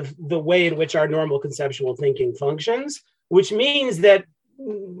sort of the way in which our normal conceptual thinking functions, which means that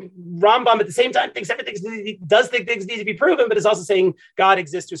Rambam at the same time thinks does think things need to be proven, but is also saying God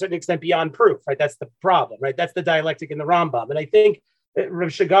exists to a certain extent beyond proof, right? That's the problem, right? That's the dialectic in the Rambam. And I think Rav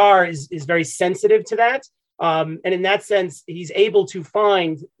Shagar is very sensitive to that. And in that sense, he's able to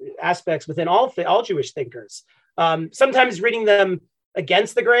find aspects within all Jewish thinkers, sometimes reading them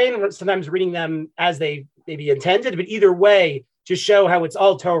against the grain, sometimes reading them as they maybe intended, but either way, to show how it's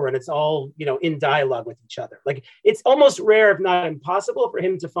all Torah and it's all, in dialogue with each other. Like, it's almost rare, if not impossible, for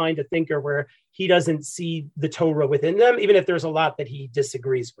him to find a thinker where he doesn't see the Torah within them, even if there's a lot that he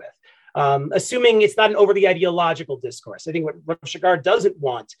disagrees with. Assuming it's not an overly ideological discourse. I think what Rav Shagar doesn't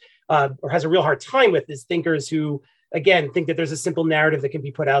want or has a real hard time with is thinkers who, again, think that there's a simple narrative that can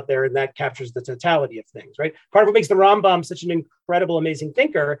be put out there and that captures the totality of things, right? Part of what makes the Rambam such an incredible, amazing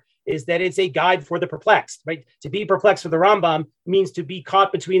thinker is that it's a guide for the perplexed, right? To be perplexed for the Rambam means to be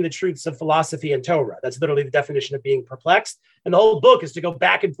caught between the truths of philosophy and Torah. That's literally the definition of being perplexed. And the whole book is to go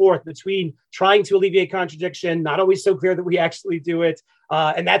back and forth between trying to alleviate contradiction, not always so clear that we actually do it.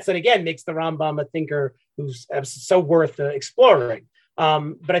 And that's, then again, makes the Rambam a thinker who's so worth exploring.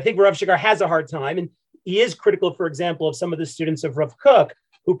 But I think Rav Shagar has a hard time. And he is critical, for example, of some of the students of Rav Kook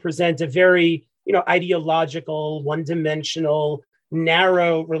who present a very, ideological, one-dimensional,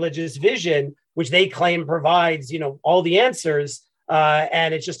 narrow religious vision, which they claim provides, all the answers.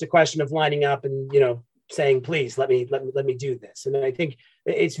 And it's just a question of lining up and, saying, please, let me do this. And I think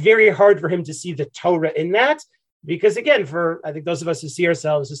it's very hard for him to see the Torah in that, because again, for I think those of us who see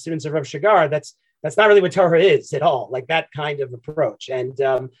ourselves as students of Rav Shagar, that's That's not really what Torah is at all, like that kind of approach. And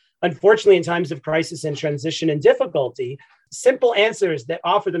unfortunately, in times of crisis and transition and difficulty, simple answers that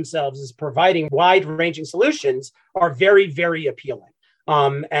offer themselves as providing wide-ranging solutions are very, very appealing.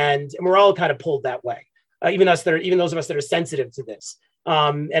 And we're all kind of pulled that way, even those of us that are sensitive to this.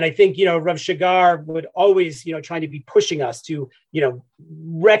 And I think, Rav Shagar would always, trying to be pushing us to,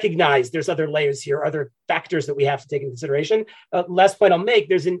 recognize there's other layers here, other factors that we have to take into consideration. Last point I'll make,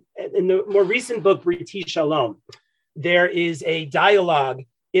 there's in the more recent book, Briti Shalom, there is a dialogue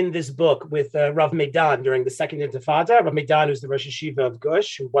in this book with Rav Meidan during the Second Intifada. Rav Meidan, who's the Rosh Yeshiva of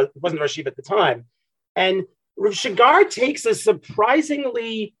Gush, who wasn't Rosh Yeshiva at the time. And Rav Shagar takes a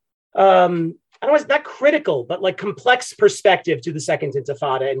surprisingly, not critical, but like complex perspective to the Second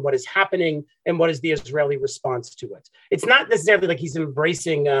Intifada and what is happening and what is the Israeli response to it. It's not necessarily like he's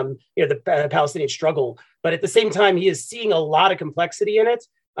embracing, the Palestinian struggle, but at the same time, he is seeing a lot of complexity in it.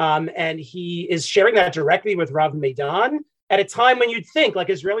 And he is sharing that directly with Rav Meidan at a time when you'd think like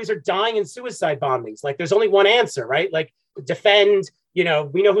Israelis are dying in suicide bombings. Like there's only one answer, right? Like defend, we know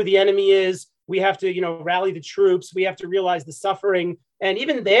who the enemy is. We have to, rally the troops. We have to realize the suffering. And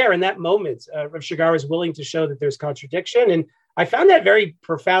even there in that moment, Rav Shagar is willing to show that there's contradiction. And I found that very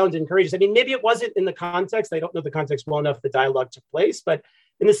profound and courageous. I mean, maybe it wasn't in the context. I don't know the context well enough the dialogue took place. But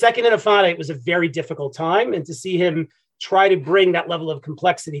in the Second Intifada, it was a very difficult time. And to see him try to bring that level of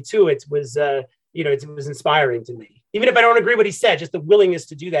complexity to it was, it was inspiring to me. Even if I don't agree with what he said, just the willingness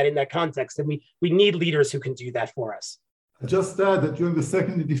to do that in that context. And we need leaders who can do that for us. Just add that during the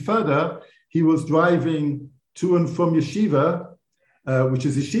Second Intifada, he was driving to and from Yeshiva, which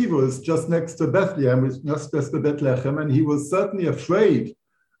is Yeshiva, is just next to Bethlehem, just next to Bethlehem, and he was certainly afraid,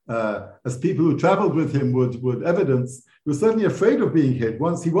 as people who traveled with him would evidence, he was certainly afraid of being hit.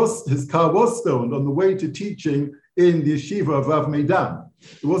 Once his car was stoned on the way to teaching in the Yeshiva of Rav Meidan.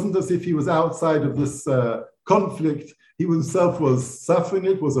 It wasn't as if he was outside of this conflict. He himself was suffering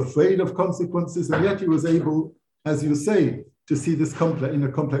it, was afraid of consequences, and yet he was able, as you say, to see this in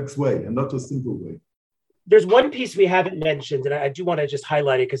a complex way and not a simple way. There's one piece we haven't mentioned, and I do want to just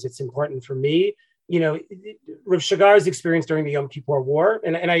highlight it because it's important for me. Rav Shagar's experience during the Yom Kippur War,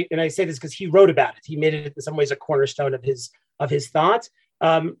 and I say this because he wrote about it. He made it in some ways a cornerstone of his thought.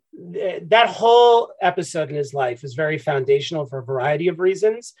 That whole episode in his life is very foundational for a variety of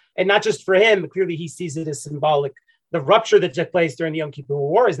reasons, and not just for him. But clearly, he sees it as symbolic. The rupture that took place during the Yom Kippur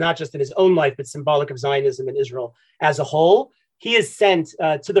War is not just in his own life, but symbolic of Zionism in Israel as a whole. He is sent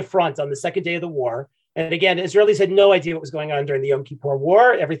to the front on the second day of the war. And again, Israelis had no idea what was going on during the Yom Kippur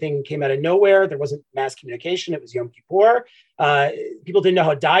War. Everything came out of nowhere. There wasn't mass communication. It was Yom Kippur. People didn't know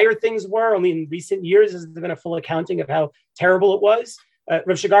how dire things were. Only in recent years has there been a full accounting of how terrible it was. Rav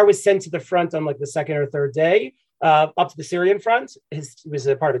Shagar was sent to the front on like the second or third day, up to the Syrian front. He was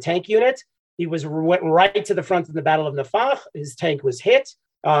a part of a tank unit. He went right to the front of the Battle of Nafach. His tank was hit.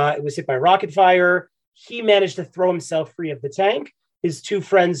 It was hit by rocket fire. He managed to throw himself free of the tank. His two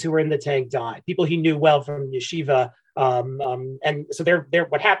friends who were in the tank died. People he knew well from yeshiva, and so their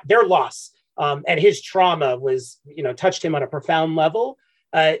loss and his trauma was, touched him on a profound level.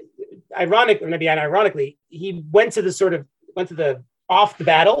 Ironically, he went to the off the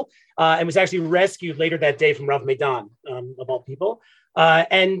battle and was actually rescued later that day from Rav Meidan, of all people.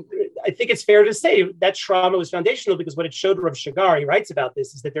 And I think it's fair to say that trauma was foundational because what it showed Rav Shagar, he writes about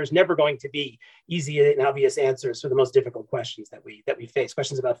this, is that there's never going to be easy and obvious answers for the most difficult questions that we face.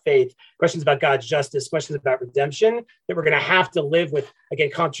 Questions about faith, questions about God's justice, questions about redemption, that we're going to have to live with,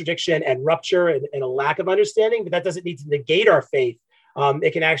 again, contradiction and rupture and a lack of understanding. But that doesn't need to negate our faith.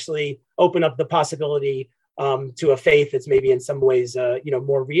 It can actually open up the possibility to a faith that's maybe in some ways,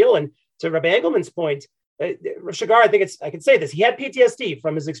 more real. And to Rabbi Engelman's point, Shagar, I can say this, he had PTSD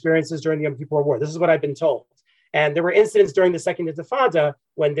from his experiences during the Yom Kippur War. This is what I've been told. And there were incidents during the Second Intifada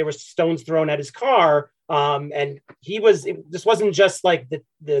when there were stones thrown at his car. And this wasn't just like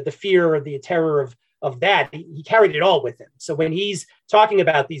the fear or the terror of that. He carried it all with him. So when he's talking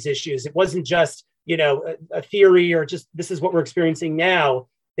about these issues, it wasn't just, a theory or just this is what we're experiencing now.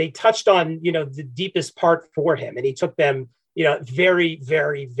 They touched on, the deepest part for him. And he took them, very,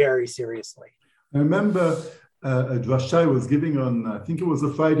 very, very seriously. I remember a drasha I was giving on, I think it was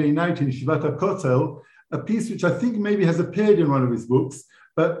a Friday night in Shivat HaKotel, a piece which I think maybe has appeared in one of his books,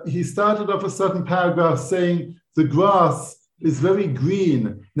 but he started off a certain paragraph saying the grass is very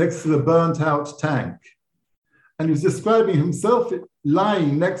green next to the burnt out tank. And he was describing himself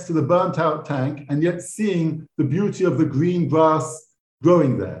lying next to the burnt out tank and yet seeing the beauty of the green grass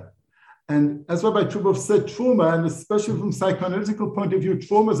growing there. And as Rabbi Truboff said, trauma, and especially from a psychoanalytical point of view,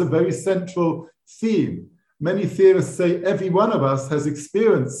 trauma is a very central theme. Many theorists say every one of us has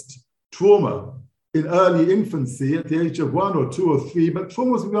experienced trauma in early infancy at the age of 1 or 2 or 3, but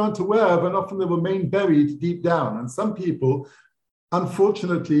traumas we aren't aware of, and often they remain buried deep down. And some people,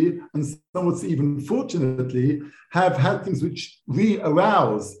 unfortunately, and some would say even fortunately, have had things which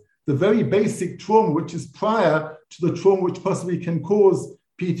re-arouse the very basic trauma, which is prior to the trauma which possibly can cause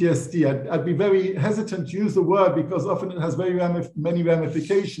PTSD. I'd be very hesitant to use the word because often it has many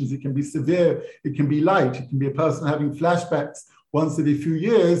ramifications. It can be severe, it can be light, it can be a person having flashbacks once every few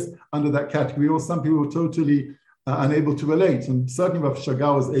years under that category, or some people are totally unable to relate. And certainly Rav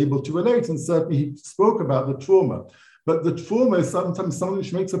Shagar was able to relate, and certainly he spoke about the trauma. But the trauma is sometimes something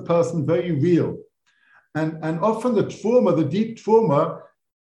which makes a person very real. And often the trauma, the deep trauma,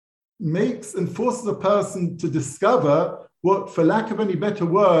 makes and forces a person to discover what, for lack of any better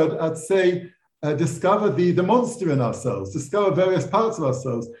word, I'd say, discover the monster in ourselves, discover various parts of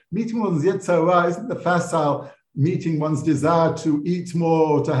ourselves. Meeting one's Yetzirah isn't the facile meeting one's desire to eat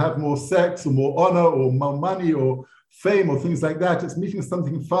more, or to have more sex, or more honor, or more money, or fame, or things like that. It's meeting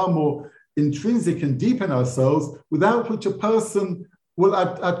something far more intrinsic and deep in ourselves, without which a person, well,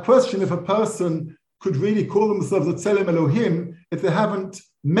 I'd question if a person could really call themselves a zt'l Elohim if they haven't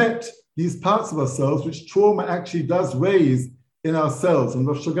met these parts of ourselves, which trauma actually does raise in ourselves. And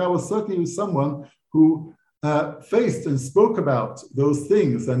Rav Shagar was certainly someone who faced and spoke about those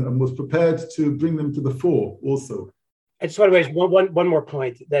things and was prepared to bring them to the fore also. I just want to raise one more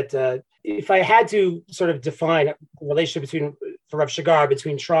point, that if I had to sort of define a relationship for Rav Shagar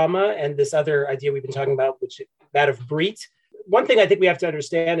between trauma and this other idea we've been talking about, which that of Brit, one thing I think we have to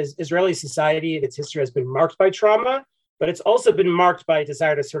understand is Israeli society and its history has been marked by trauma, but it's also been marked by a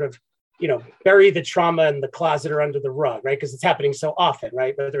desire to sort of, bury the trauma in the closet or under the rug, right? Because it's happening so often,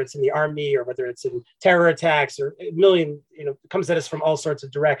 right? Whether it's in the army or whether it's in terror attacks or a million, comes at us from all sorts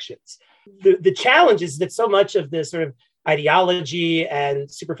of directions. The challenge is that so much of this sort of ideology and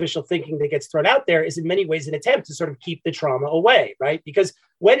superficial thinking that gets thrown out there is in many ways an attempt to sort of keep the trauma away, right? Because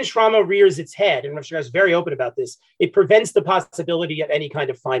when trauma rears its head, and Rav Shagar is very open about this, it prevents the possibility of any kind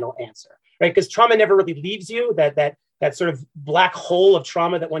of final answer, right? Because trauma never really leaves you. That sort of black hole of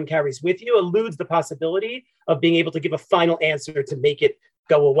trauma that one carries with you eludes the possibility of being able to give a final answer to make it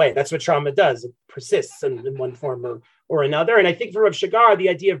go away. That's what trauma does. It persists in one form or another. And I think for Rav Shagar, the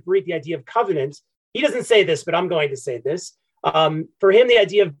idea of Brit, the idea of covenant, he doesn't say this, but I'm going to say this. For him, the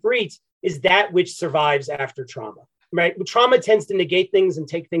idea of Brit is that which survives after trauma, right? Trauma tends to negate things and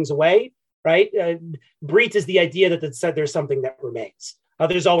take things away, right? Brit is the idea that there's something that remains.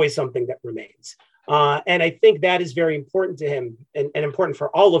 There's always something that remains. And I think that is very important to him and important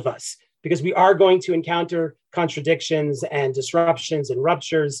for all of us, because we are going to encounter contradictions and disruptions and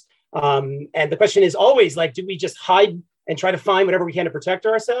ruptures. And the question is always do we just hide and try to find whatever we can to protect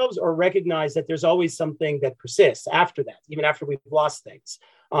ourselves, or recognize that there's always something that persists after that, even after we've lost things.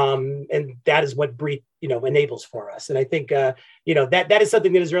 And that is what Brit, enables for us. And I think, that is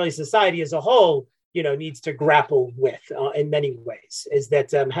something that Israeli society as a whole, needs to grapple with in many ways, is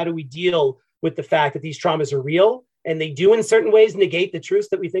that how do we deal with the fact that these traumas are real, and they do in certain ways negate the truths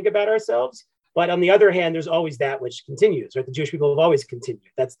that we think about ourselves. But on the other hand, there's always that which continues, right? The Jewish people have always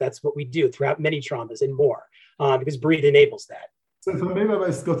continued. That's what we do throughout many traumas and more, because Brit enables that. So for me, Rabbi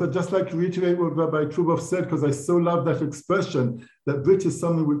Scott, I'd just like to reiterate what Rabbi Truboff said, because I so love that expression, that Brit is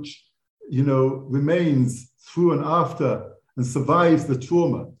something which, remains through and after and survives the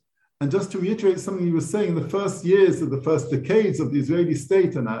trauma. And just to reiterate something you were saying, in the first years of the first decades of the Israeli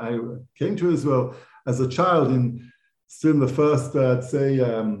state, and I came to Israel as a child still in the first,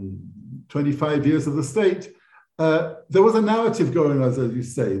 25 years of the state, there was a narrative going on, as you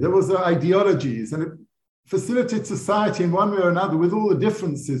say. There was ideologies, and it facilitated society in one way or another, with all the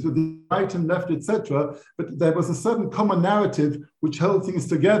differences, with the right and left, etc. But there was a certain common narrative which held things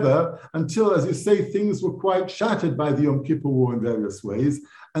together until, as you say, things were quite shattered by the Yom Kippur War in various ways.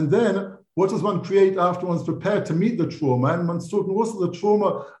 And then what does one create after one's prepared to meet the trauma? And one's talking also the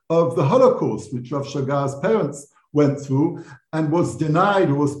trauma of the Holocaust, which Rav Shagar's parents went through and was denied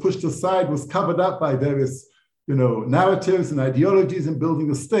or was pushed aside, was covered up by various narratives and ideologies in building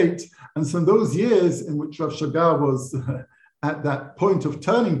the state. And so in those years in which Rav Shagar was at that point of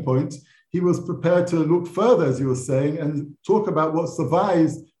turning point, he was prepared to look further, as you were saying, and talk about what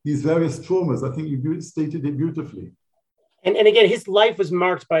survives these various traumas. I think you stated it beautifully. And again, his life was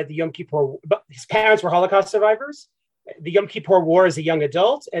marked by the Yom Kippur. His parents were Holocaust survivors. The Yom Kippur War as a young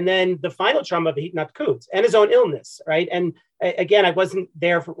adult, and then the final trauma of the Hitnatkut and his own illness, right? And again, I wasn't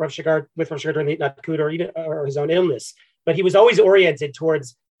there for with Rav Shagar during the Hitnatkut or his own illness, but he was always oriented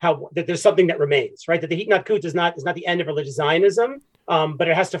towards that there's something that remains, right? That the Hitnatkut is not the end of religious Zionism, but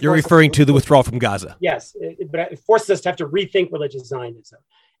it has to. You're referring to the withdrawal from Gaza. Yes, but it forces us to have to rethink religious Zionism.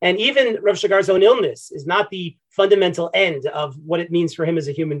 And even Rav Shagar's own illness is not the fundamental end of what it means for him as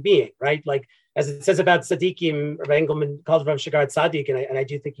a human being, right? Like, as it says about tzaddikim, Rav Engelman calls Rav Shagar tzaddik, and I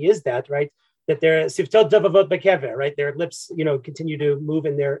do think he is that, right? That their siftot davavot bekever, right? Their lips, continue to move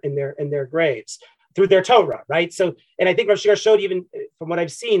in their graves through their Torah, right? So, and I think Rav Shagar showed, even from what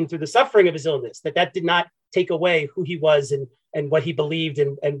I've seen through the suffering of his illness, that did not take away who he was and what he believed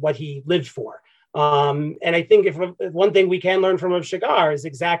and what he lived for. And I think if one thing we can learn from Rav Shagar is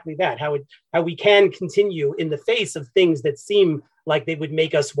exactly that, how we can continue in the face of things that seem like they would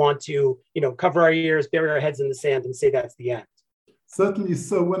make us want to, cover our ears, bury our heads in the sand and say that's the end. Certainly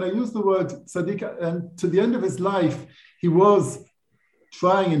so. When I use the word tzaddik, and to the end of his life, he was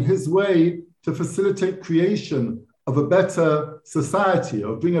trying in his way to facilitate creation of a better society,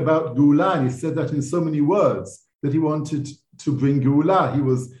 or bring about Geulah. And he said that in so many words, that he wanted to bring Geulah. He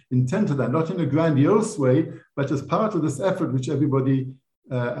was intent on that, not in a grandiose way, but as part of this effort which everybody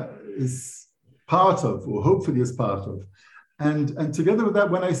is part of, or hopefully is part of. And together with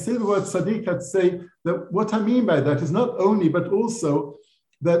that, when I say the word tzaddik, I'd say that what I mean by that is not only, but also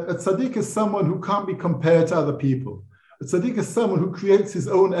that a tzaddik is someone who can't be compared to other people. A tzaddik is someone who creates his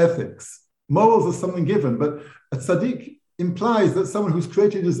own ethics. Morals are something given, but a tzaddik implies that someone who's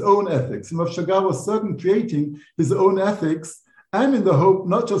created his own ethics. And Rav Shagar was certainly creating his own ethics, and in the hope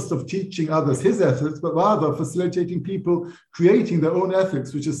not just of teaching others his ethics, but rather facilitating people creating their own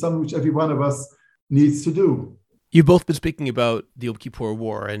ethics, which is something which every one of us needs to do. You've both been speaking about the Yom Kippur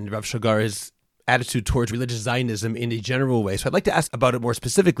War and Rav Shagar's attitude towards religious Zionism in a general way. So I'd like to ask about it more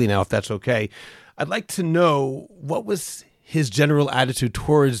specifically now, if that's okay. I'd like to know, what was his general attitude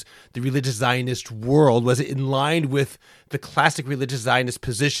towards the religious Zionist world? Was it in line with the classic religious Zionist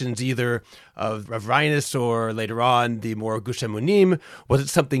positions, either of Rav Reines or later on the more Gush Emunim? Was it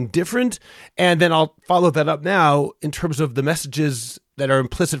something different? And then I'll follow that up now in terms of the messages that are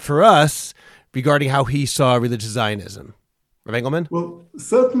implicit for us regarding how he saw religious Zionism. Rav Engelman? Well,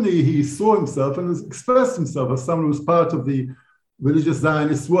 certainly he saw himself and has expressed himself as someone who was part of the religious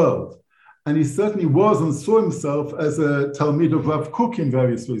Zionist world. And he certainly was and saw himself as a Talmid of Rav Kook in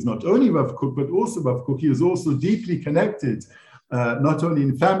various ways. Not only Rav Kook, but also Rav Kook. He was also deeply connected, not only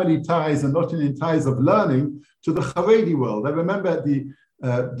in family ties and not only in ties of learning, to the Haredi world. I remember at the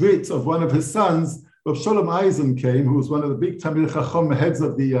Brit of one of his sons, Rav Sholem Eisen came, who was one of the big Talmid Chacham heads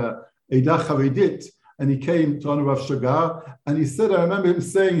of the Eidah Haredit, and he came to honor Rav Shagar, and he said, I remember him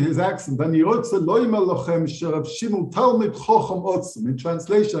saying in his accent, in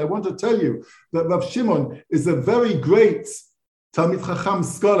translation, I want to tell you that Rav Shimon is a very great Talmid Chacham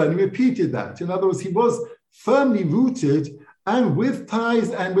scholar, and he repeated that. In other words, he was firmly rooted and with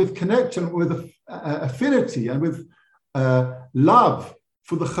ties and with connection, with affinity and with love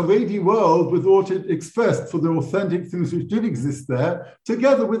for the Haredi world, with what it expressed, for the authentic things which did exist there,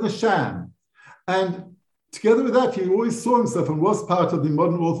 together with the sham. And together with that, he always saw himself and was part of the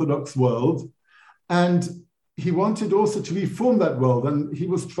modern Orthodox world. And he wanted also to reform that world. And he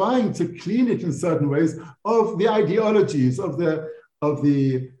was trying to clean it in certain ways of the ideologies, of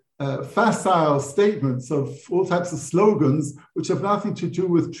the facile statements, of all types of slogans, which have nothing to do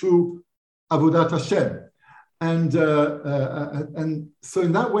with true Avodat Hashem. And so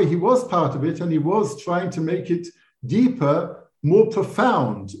in that way, he was part of it, and he was trying to make it deeper, more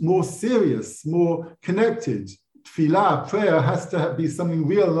profound, more serious, more connected. Tefillah, prayer, has to be something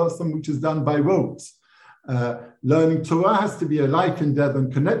real, not something which is done by rote. Learning Torah has to be a life and death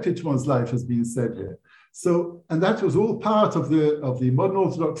and connected to one's life, has been said here. So, and that was all part of the modern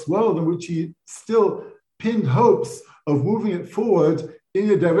Orthodox world, in which he still pinned hopes of moving it forward in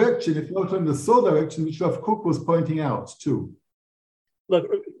a direction, if not in the sole direction, which Rav Kook was pointing out too.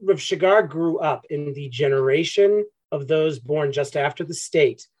 Look, Rav Shagar grew up in the generation of those born just after the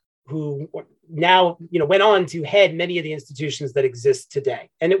state, who now, went on to head many of the institutions that exist today.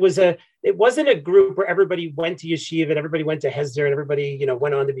 And it wasn't a group where everybody went to yeshiva and everybody went to Hesder and everybody,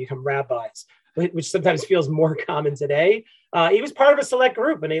 went on to become rabbis, which sometimes feels more common today. He was part of a select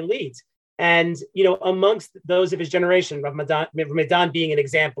group, an elite. And, amongst those of his generation, Rav Medan being an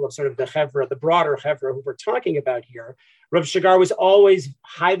example of sort of the chevra, the broader chevra who we're talking about here, Rav Shagar was always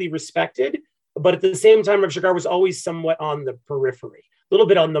highly respected. But at the same time, Rav Shagar was always somewhat on the periphery, a little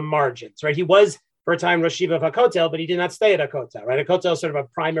bit on the margins, right? He was, for a time, Rosh Yeshiva of HaKotel, but he did not stay at HaKotel, right? HaKotel is sort of a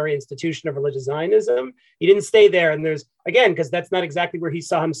primary institution of religious Zionism. He didn't stay there. And there's, again, because that's not exactly where he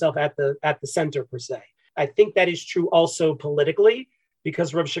saw himself at the center, per se. I think that is true also politically,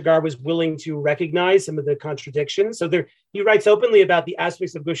 because Rav Shagar was willing to recognize some of the contradictions. So he writes openly about the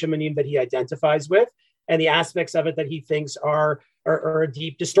aspects of Gush Emunim that he identifies with, and the aspects of it that he thinks are a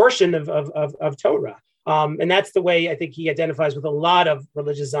deep distortion of Torah. And that's the way I think he identifies with a lot of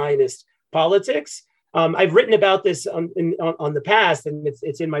religious Zionist politics. I've written about this on the past, and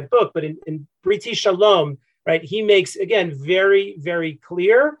it's in my book, but in Briti Shalom, right, he makes, again, very, very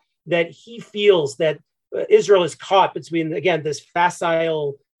clear that he feels that Israel is caught between, again, this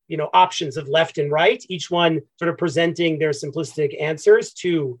facile, options of left and right, each one sort of presenting their simplistic answers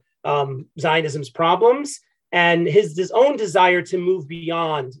to Zionism's problems, and his own desire to move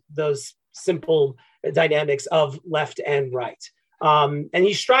beyond those simple dynamics of left and right. And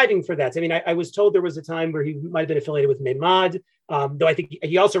he's striving for that. I mean, I was told there was a time where he might have been affiliated with Meimad, though I think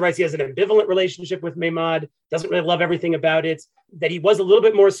he also writes he has an ambivalent relationship with Meimad, doesn't really love everything about it, that he was a little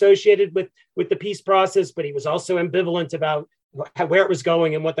bit more associated with the peace process, but he was also ambivalent about where it was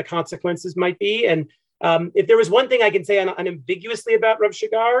going and what the consequences might be. And if there was one thing I can say unambiguously about Rav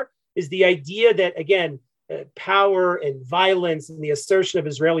Shagar, is the idea that, again, power and violence and the assertion of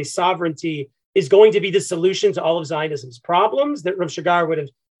Israeli sovereignty is going to be the solution to all of Zionism's problems, that Rav Shagar would have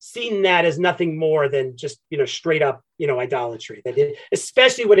seen that as nothing more than just, straight up, idolatry,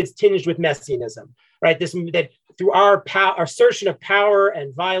 especially when it's tinged with messianism, right? That through our assertion of power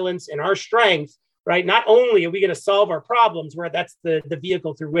and violence and our strength, right, not only are we going to solve our problems, where that's the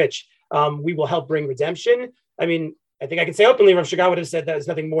vehicle through which we will help bring redemption. I mean, I think I can say openly, Rav Shagar would have said that is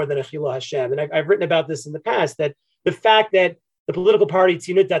nothing more than a chilul Hashem. And I've written about this in the past, that the fact that the political party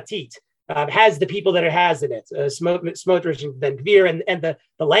Tzionut Datit has the people that it has in it, Smotrich and Ben Gvir, and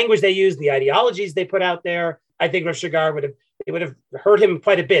the language they use, the ideologies they put out there. I think Rav Shagar would have hurt him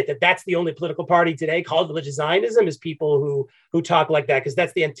quite a bit, that that's the only political party today called religious Zionism, is people who talk like that, because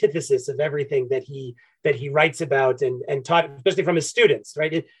that's the antithesis of everything that he writes about and taught, especially from his students,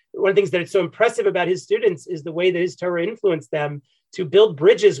 right? One of the things that is so impressive about his students is the way that his Torah influenced them to build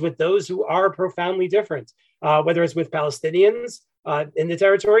bridges with those who are profoundly different, whether it's with Palestinians in the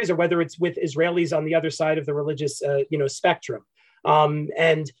territories, or whether it's with Israelis on the other side of the religious spectrum.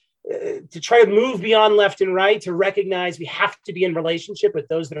 To try to move beyond left and right, to recognize we have to be in relationship with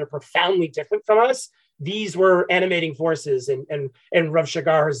those that are profoundly different from us. These were animating forces in Rav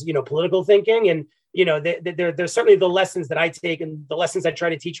Shagar's, political thinking. And, there's certainly the lessons that I take and the lessons I try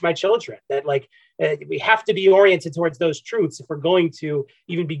to teach my children, that we have to be oriented towards those truths if we're going to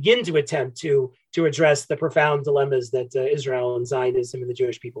even begin to attempt to address the profound dilemmas that Israel and Zionism and the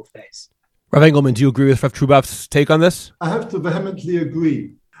Jewish people face. Rav Engelman, do you agree with Rav Truboff's take on this? I have to vehemently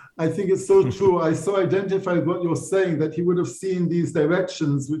agree. I think it's so true. I so identify with what you're saying, that he would have seen these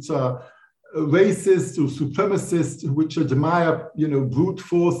directions, which are racist or supremacist, which admire, brute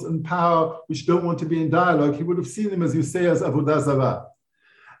force and power, which don't want to be in dialogue. He would have seen them, as you say, as avodah zarah.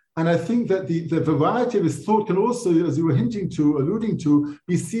 And I think that the variety of his thought can also, as you were alluding to,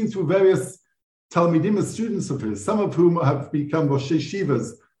 be seen through various Talmidim, students of his, some of whom have become Rosh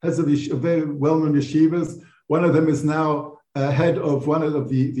Yeshivas, heads of very well-known yeshivas. One of them is now head of one of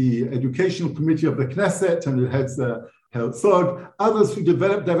the educational committee of the Knesset, and heads Herzog. Others who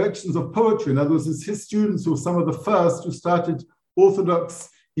developed directions of poetry. In other words, his students were some of the first who started Orthodox,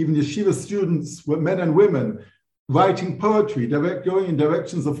 even yeshiva students, were men and women, writing poetry, going in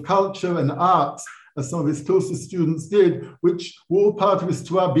directions of culture and art, as some of his closest students did, which were all part of his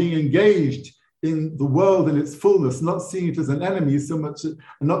Torah, being engaged in the world in its fullness, not seeing it as an enemy so much, and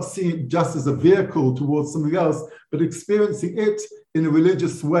not seeing it just as a vehicle towards something else, but experiencing it in a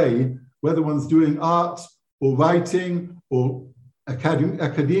religious way, whether one's doing art or writing or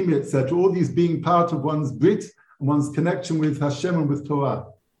academia, etc. All these being part of one's brit and one's connection with Hashem and with Torah.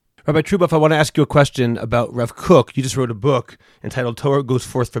 Rabbi Truboff, I want to ask you a question about Rav Kook. You just wrote a book entitled Torah Goes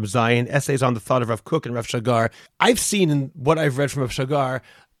Forth from Zion, Essays on the Thought of Rav Kook and Rav Shagar. I've seen in what I've read from Rav Shagar,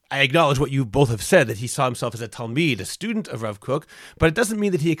 I acknowledge what you both have said, that he saw himself as a Talmid, a student of Rav Kook, but it doesn't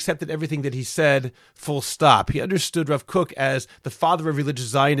mean that he accepted everything that he said full stop. He understood Rav Kook as the father of religious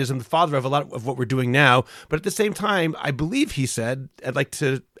Zionism, the father of a lot of what we're doing now. But at the same time, I believe he said, I'd like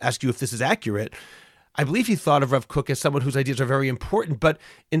to ask you if this is accurate, I believe he thought of Rav Kook as someone whose ideas are very important, but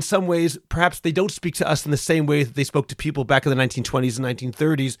in some ways, perhaps they don't speak to us in the same way that they spoke to people back in the 1920s and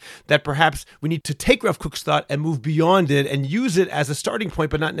 1930s, that perhaps we need to take Rav Kook's thought and move beyond it and use it as a starting point,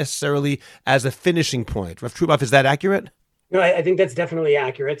 but not necessarily as a finishing point. Rav Truboff, is that accurate? No, I think that's definitely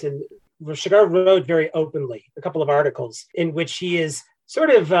accurate. And Rav Shagar wrote very openly a couple of articles in which he is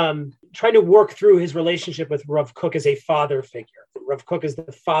sort of trying to work through his relationship with Rav Kook as a father figure. Rav Kook is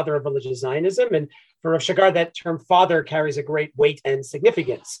the father of religious Zionism. And for Rav Shagar, that term father carries a great weight and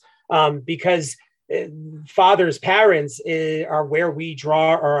significance because fathers, parents are where we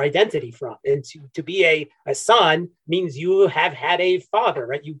draw our identity from. And to be a son means you have had a father,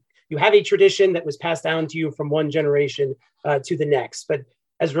 right? You have a tradition that was passed down to you from one generation to the next. But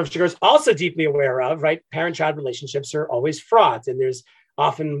as Rav Shagar is also deeply aware of, right, parent-child relationships are always fraught, and there's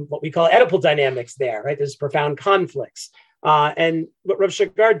often what we call Oedipal dynamics there, right? There's profound conflicts. And what Rav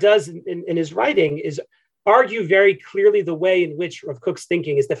Shagar does in his writing is argue very clearly the way in which Rav Kook's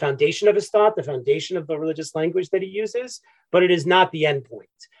thinking is the foundation of his thought, the foundation of the religious language that he uses, but it is not the end point.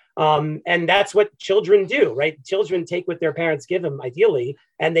 And that's what children do, right? Children take what their parents give them, ideally,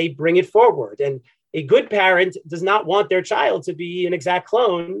 and they bring it forward. And a good parent does not want their child to be an exact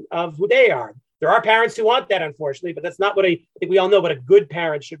clone of who they are. There are parents who want that, unfortunately, but that's not what I think we all know what a good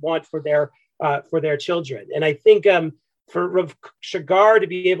parent should want for their children. And I think for Rav Shagar to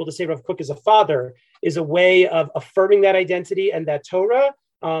be able to say Rav Kook is a father is a way of affirming that identity and that Torah,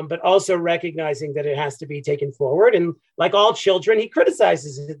 but also recognizing that it has to be taken forward. And like all children, he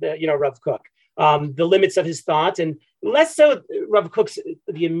criticizes Rav Kook, the limits of his thought, and less so Rav Kook's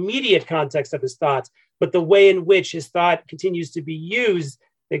the immediate context of his thoughts, but the way in which his thought continues to be used,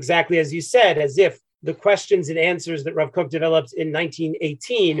 exactly as you said, as if the questions and answers that Rav Kook developed in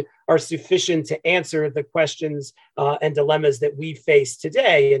 1918 are sufficient to answer the questions and dilemmas that we face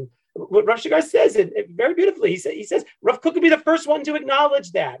today. And what Rav Shagar says it very beautifully, he says Rav Kook would be the first one to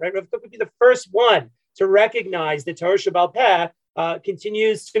acknowledge that, right? Rav Kook would be the first one to recognize that Torah Shebaal Peh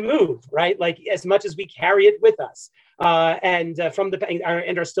continues to move, right? Like as much as we carry it with us, and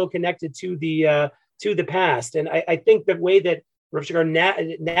are still connected to the past. And I think the way that Rav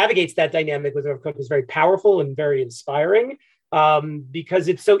Shagar navigates that dynamic with Rav Kook is very powerful and very inspiring, because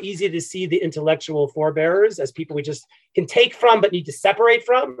it's so easy to see the intellectual forebearers as people we just can take from but need to separate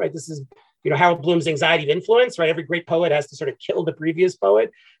from, right? This is Harold Bloom's anxiety of influence, right? Every great poet has to sort of kill the previous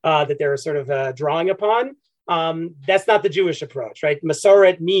poet that they're sort of drawing upon. That's not the Jewish approach, right?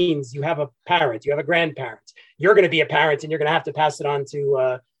 Masoret means you have a parent, you have a grandparent. You're going to be a parent, and you're going to have to pass it on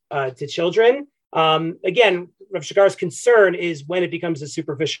to children. Again, Rav Shagar's concern is when it becomes a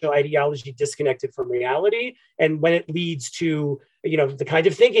superficial ideology disconnected from reality, and when it leads to the kind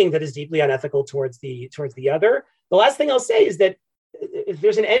of thinking that is deeply unethical towards the other. The last thing I'll say is that if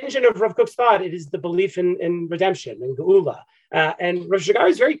there's an engine of Rav Kook's thought, it is the belief in redemption and geula. And Rav Shagar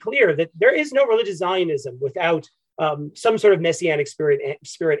is very clear that there is no religious Zionism without some sort of messianic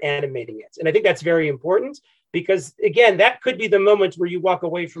spirit animating it. And I think that's very important, because again, that could be the moment where you walk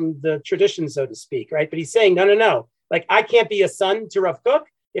away from the tradition, so to speak, right? But he's saying, no. Like, I can't be a son to Rav Kook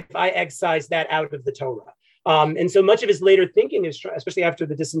if I excise that out of the Torah. And so much of his later thinking is, especially after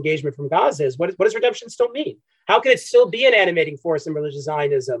the disengagement from Gaza, is what does redemption still mean? How can it still be an animating force in religious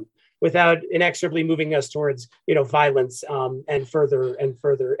Zionism without inexorably moving us towards, violence and further,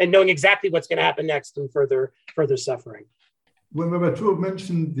 and knowing exactly what's going to happen next and further suffering? When Rabbi Truboff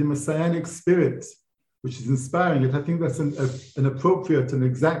mentioned the messianic spirit, which is inspiring it, I think that's an appropriate and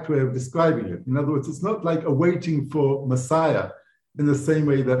exact way of describing it. In other words, it's not like a waiting for Messiah in the same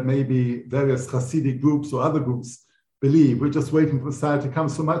way that maybe various Hasidic groups or other groups believe. We're just waiting for Messiah to come,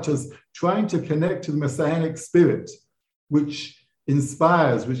 so much as trying to connect to the messianic spirit, which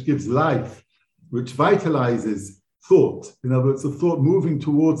inspires, which gives life, which vitalizes thought. In other words, a thought moving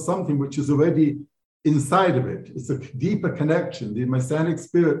towards something which is already inside of it. It's a deeper connection. The messianic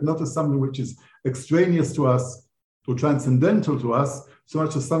spirit, not as something which is extraneous to us or transcendental to us, so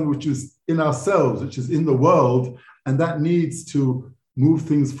much as something which is in ourselves, which is in the world, and that needs to move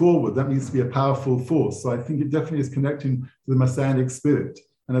things forward. That needs to be a powerful force. So I think it definitely is connecting to the messianic spirit.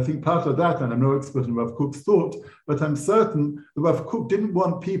 And I think part of that, and I'm no expert in Rav Kook's thought, but I'm certain that Rav Kook didn't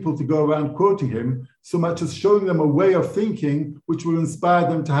want people to go around quoting him so much as showing them a way of thinking which will inspire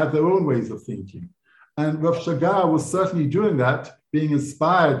them to have their own ways of thinking. And Rav Shagar was certainly doing that, being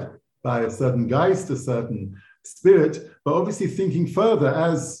inspired by a certain geist, a certain spirit, but obviously thinking further,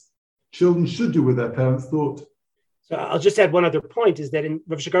 as children should do with their parents' thought. So I'll just add one other point, is that in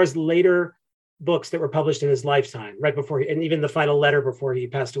Rav Shagar's later books that were published in his lifetime, right before, and even the final letter before he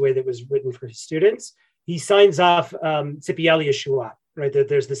passed away that was written for his students, he signs off Tzipiel Yeshua, right? That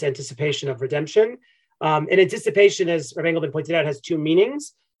there's this anticipation of redemption. And anticipation, as Rav Engelman pointed out, has two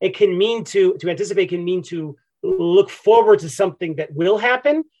meanings. It can mean to anticipate can mean to look forward to something that will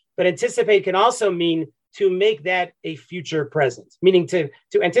happen, but anticipate can also mean to make that a future present, meaning to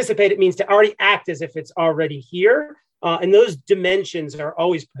anticipate, it means to already act as if it's already here. And those dimensions have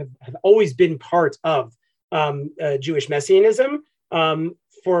always been part of Jewish messianism.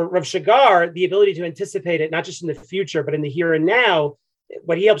 For Rav Shagar, the ability to anticipate it, not just in the future, but in the here and now,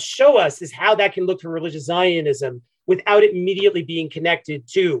 what he helps show us is how that can look for religious Zionism without it immediately being connected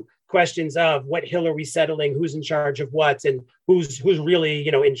to questions of what hill are we settling, who's in charge of what, and who's really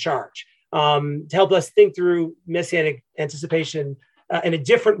in charge. To help us think through messianic anticipation in a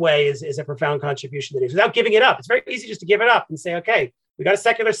different way is a profound contribution to this, without giving it up. It's very easy just to give it up and say, okay, We got a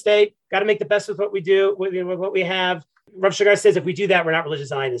secular state, got to make the best with what we do, with what we have. Rav Shagar says if we do that, we're not religious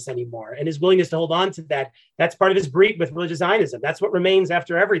Zionists anymore. And his willingness to hold on to that, that's part of his breed with religious Zionism. That's what remains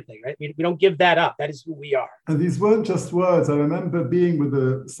after everything, right? We don't give that up. That is who we are. And these weren't just words. I remember being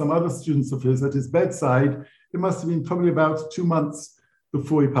with some other students of his at his bedside. It must have been probably about 2 months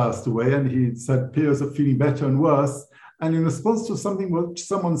before he passed away. And he said periods of feeling better and worse. And in response to something which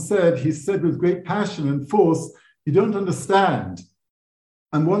someone said, he said with great passion and force, "You don't understand.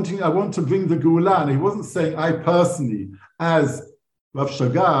 I want to bring the Geulah." And he wasn't saying I personally, as Rav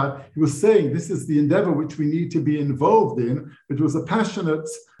Shagar, he was saying this is the endeavor which we need to be involved in. It was a passionate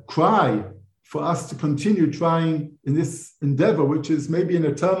cry for us to continue trying in this endeavor, which is maybe an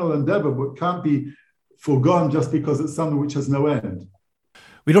eternal endeavor, but can't be foregone just because it's something which has no end.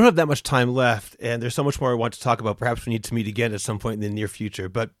 We don't have that much time left, and there's so much more I want to talk about. Perhaps we need to meet again at some point in the near future.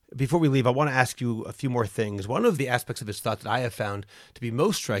 But before we leave, I want to ask you a few more things. One of the aspects of his thought that I have found to be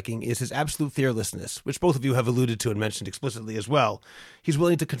most striking is his absolute fearlessness, which both of you have alluded to and mentioned explicitly as well. He's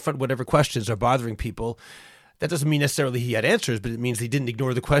willing to confront whatever questions are bothering people. That doesn't mean necessarily he had answers, but it means he didn't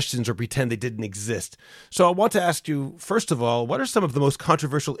ignore the questions or pretend they didn't exist. So I want to ask you, first of all, what are some of the most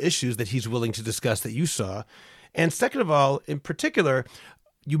controversial issues that he's willing to discuss that you saw? And second of all, in particular,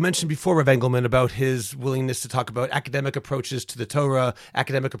 you mentioned before, Rav Engelman, about his willingness to talk about academic approaches to the Torah,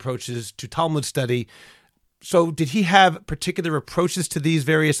 academic approaches to Talmud study. So did he have particular approaches to these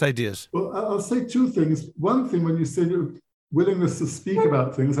various ideas? Well, I'll say two things. One thing, when you say willingness to speak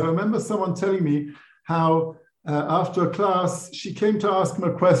about things, I remember someone telling me how after a class, she came to ask him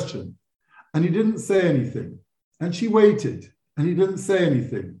a question and he didn't say anything. And she waited and he didn't say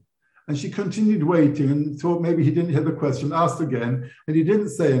anything. And she continued waiting and thought maybe he didn't hear the question, asked again, and he didn't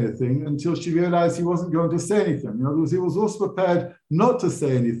say anything until she realized he wasn't going to say anything. In other words, he was also prepared not to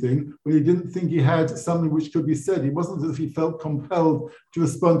say anything when he didn't think he had something which could be said. He wasn't as if he felt compelled to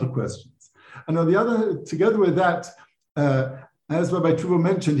respond to questions. And on the other, together with that, as Rabbi Truboff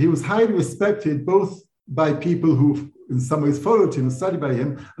mentioned, he was highly respected both by people who in some ways followed him and studied by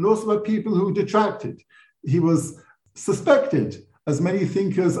him, and also by people who detracted. He was suspected, as many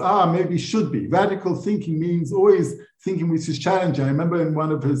thinkers are, maybe should be. Radical thinking means always thinking which is challenging. I remember in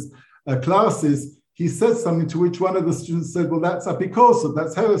one of his classes, he said something to which one of the students said, well, that's apikoso,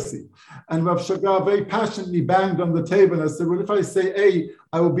 that's heresy. And Rav Shagar very passionately banged on the table and said, well, if I say A,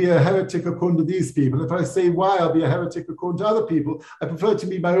 I will be a heretic according to these people. If I say Y, I'll be a heretic according to other people. I prefer to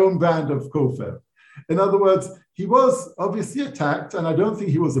be my own brand of kofar. In other words, he was obviously attacked, and I don't think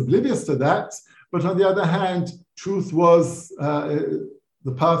he was oblivious to that. But on the other hand, truth was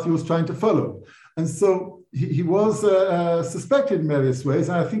the path he was trying to follow. And so he was suspected in various ways.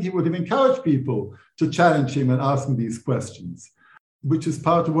 And I think he would have encouraged people to challenge him and ask him these questions, which is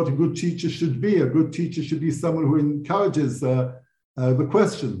part of what a good teacher should be. A good teacher should be someone who encourages the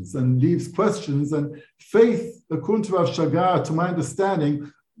questions and leaves questions. And faith, according to Rav Shagar, to my understanding,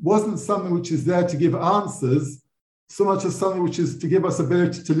 wasn't something which is there to give answers, so much as something which is to give us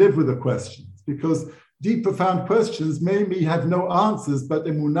ability to live with the questions. Because deep, profound questions maybe have no answers, but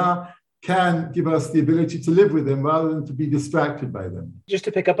emunah can give us the ability to live with them rather than to be distracted by them. Just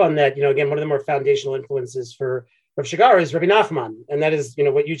to pick up on that, again, one of the more foundational influences for Rav Shagar is Rabbi Nachman. And that is,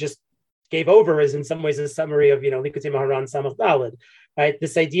 what you just gave over is in some ways a summary of, Likutei Moharan Samach Daled, right?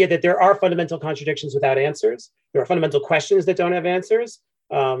 This idea that there are fundamental contradictions without answers. There are fundamental questions that don't have answers,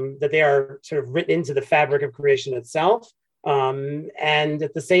 that they are sort of written into the fabric of creation itself. And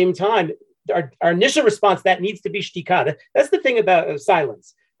at the same time, our initial response, that needs to be shtika. That's the thing about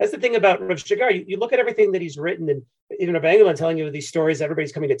silence. That's the thing about Rav Shagar. You look at everything that he's written, and even Rabbi Engelman telling you these stories,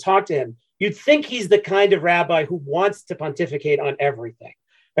 everybody's coming to talk to him. You'd think he's the kind of rabbi who wants to pontificate on everything,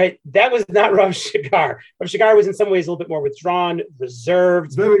 right? That was not Rav Shagar. Rav Shagar was in some ways a little bit more withdrawn,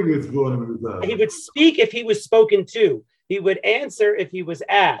 reserved. Very withdrawn and reserved. He would speak if he was spoken to. He would answer if he was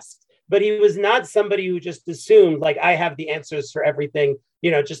asked. But he was not somebody who just assumed, like, I have the answers for everything.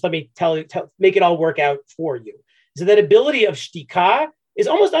 Just let me make it all work out for you. So that ability of shtika is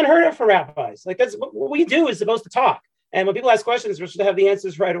almost unheard of for rabbis. Like, that's what we do, is supposed to talk. And when people ask questions, we're supposed to have the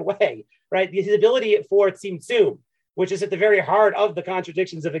answers right away, right? His ability for tzimtzum, which is at the very heart of the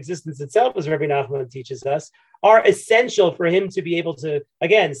contradictions of existence itself, as Rabbi Nachman teaches us, are essential for him to be able to,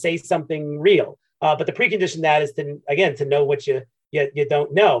 again, say something real. But the precondition to that is to know what you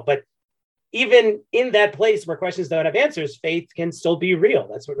don't know. But even in that place where questions don't have answers, faith can still be real.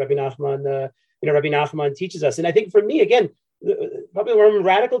 That's what Rabbi Nachman teaches us. And I think for me, again, probably one of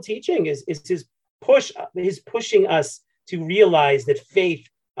radical teaching is his pushing us to realize that faith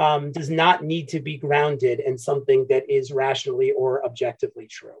does not need to be grounded in something that is rationally or objectively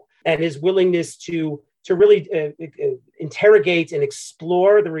true. And his willingness to to really interrogate and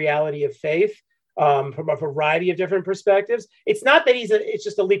explore the reality of faith from a variety of different perspectives. It's not that it's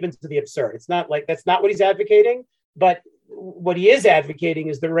just a leap into the absurd. It's not like that's not what he's advocating, but what he is advocating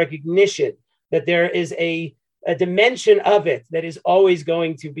is the recognition that there is a dimension of it that is always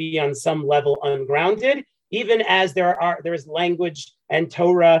going to be on some level ungrounded, even as there is language and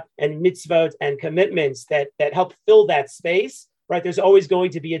Torah and mitzvot and commitments that help fill that space. Right, there's always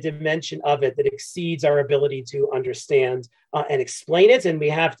going to be a dimension of it that exceeds our ability to understand and explain it, and we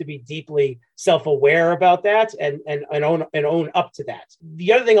have to be deeply self-aware about that and own up to that.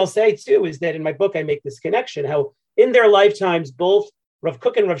 The other thing I'll say too is that in my book I make this connection how in their lifetimes both Rav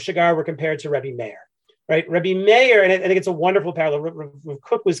Kook and Rav Shagar were compared to Rebbe Meir. Right, Rebbe Meir, and I think it's a wonderful parallel. Rav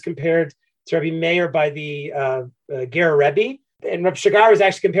Kook was compared to Rebbe Meir by the Ger Rebbe, and Rav Shagar was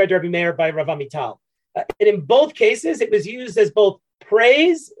actually compared to Rebbe Meir by Rav Amital. And in both cases, it was used as both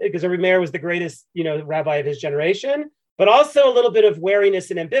praise, because Rebbe Meir was the greatest, rabbi of his generation, but also a little bit of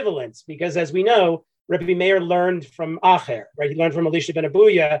wariness and ambivalence, because as we know, Rebbe Meir learned from Acher, right? He learned from Elisha ben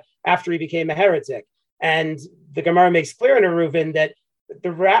Abuya after he became a heretic. And the Gemara makes clear in Eruvin that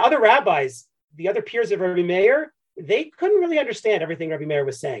the other rabbis, the other peers of Rebbe Meir, they couldn't really understand everything Rebbe Meir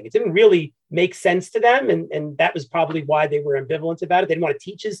was saying. It didn't really make sense to them, and that was probably why they were ambivalent about it. They didn't want to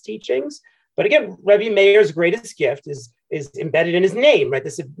teach his teachings. But again, Rebbe Meir's greatest gift is embedded in his name, right?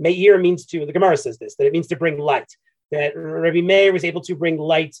 This Meir means the Gemara says this, that it means to bring light, that Rebbe Meir was able to bring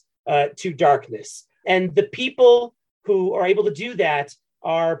light to darkness. And the people who are able to do that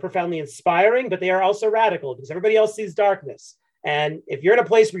are profoundly inspiring, but they are also radical because everybody else sees darkness. And if you're in a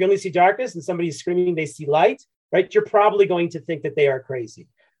place where you only see darkness and somebody's screaming they see light, right, you're probably going to think that they are crazy.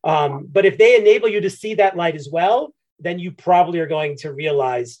 But if they enable you to see that light as well, then you probably are going to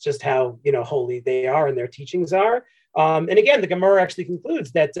realize just how holy they are and their teachings are. And again, the Gemara actually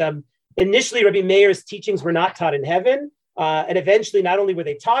concludes that initially Rebbe Meir's teachings were not taught in heaven, and eventually not only were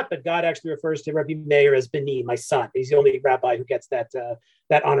they taught, but God actually refers to Rebbe Meir as Beni, my son. He's the only rabbi who gets that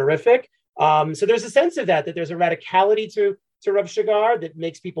honorific. So there's a sense of that there's a radicality to Rav Shagar that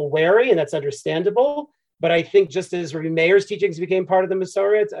makes people wary, and that's understandable. But I think just as Rebbe Meir's teachings became part of the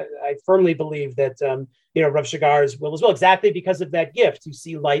Masoret, I firmly believe that Rav Shagar's will as well, exactly because of that gift to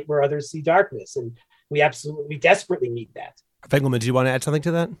see light where others see darkness, and we desperately need that. Engelman, do you want to add something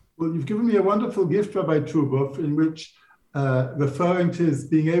to that? Well, you've given me a wonderful gift, Rabbi Truboff, in which referring to his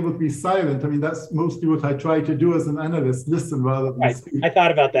being able to be silent. I mean, that's mostly what I try to do as an analyst, listen rather than speak. I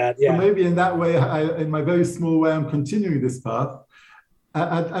thought about that, yeah. So maybe in that way, in my very small way, I'm continuing this path.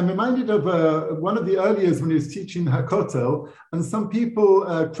 I'm reminded of one of the early years when he was teaching Hakotel, and some people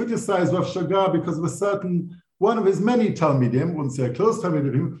criticized Rav Shagar because of one of his many Talmidim, wouldn't say a close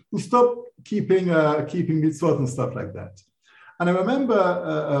Talmidim, who stopped keeping mitzvot and stuff like that. And I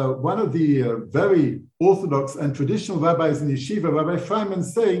remember one of the very orthodox and traditional rabbis in Yeshiva, Rabbi Freiman,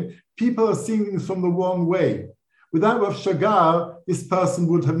 saying, people are seeing things from the wrong way. Without Rav Shagar, this person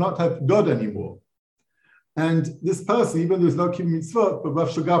would not have God anymore. And this person, even though he's not keeping mitzvot, but Rav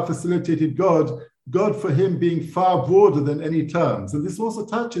Shagar facilitated God for him being far broader than any terms. And this also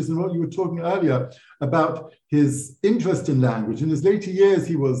touches on what you were talking earlier about his interest in language. In his later years,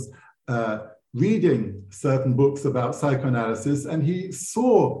 he was reading certain books about psychoanalysis, and he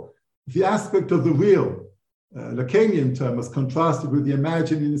saw the aspect of the real, Lacanian term, as contrasted with the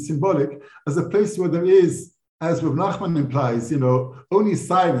imagined and the symbolic, as a place where there is, as Rav Nachman implies, only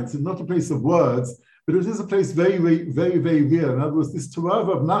silence. It's not a place of words, but it is a place very, very, very, very real. In other words, this Torah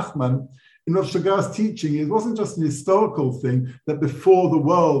of Nachman, in Rav Shagar's teaching, it wasn't just an historical thing that before the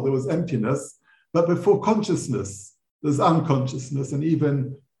world there was emptiness, but before consciousness, there's unconsciousness, and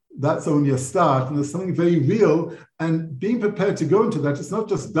even that's only a start, and there's something very real. And being prepared to go into that, it's not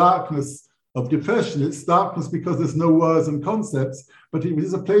just darkness of depression, it's darkness because there's no words and concepts, but it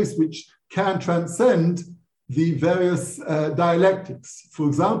is a place which can transcend the various dialectics. For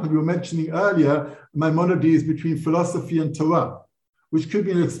example, you were mentioning earlier Maimonides between philosophy and Torah, which could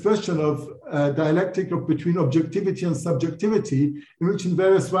be an expression of dialectic between objectivity and subjectivity, in which in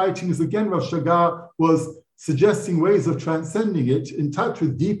various writings, again, Rav Shagar was suggesting ways of transcending it, in touch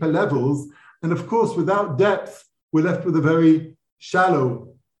with deeper levels. And of course, without depth, we're left with a very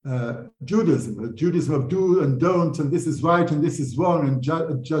shallow Judaism, a Judaism of do and don't, and this is right and this is wrong, and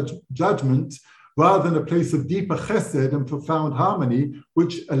judgment, rather than a place of deeper chesed and profound harmony,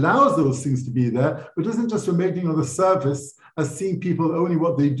 which allows those things to be there, but isn't just remaining on the surface as seeing people only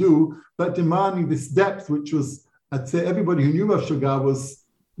what they do, but demanding this depth, which was, I'd say everybody who knew Rav Shagar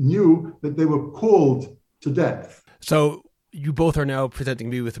knew that they were called to depth. So you both are now presenting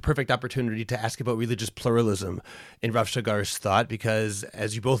me with the perfect opportunity to ask about religious pluralism in Rav Shagar's thought, because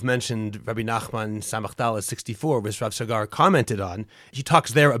as you both mentioned, Rabbi Nachman Samach Daled 64, which Rav Shagar commented on, he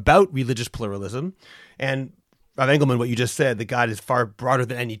talks there about religious pluralism. And Rav Engelman, what you just said, that God is far broader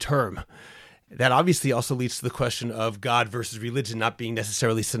than any term. That obviously also leads to the question of God versus religion not being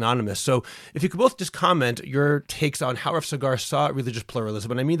necessarily synonymous. So if you could both just comment your takes on how Rav Shagar saw religious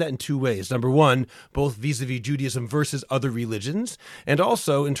pluralism, and I mean that in two ways. Number one, both vis-a-vis Judaism versus other religions, and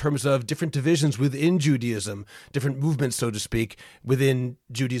also in terms of different divisions within Judaism, different movements, so to speak, within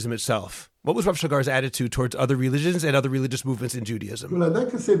Judaism itself. What was Rav Shagar's attitude towards other religions and other religious movements in Judaism? Well, I'd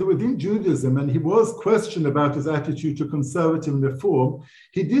like to say that within Judaism, and he was questioned about his attitude to conservative reform,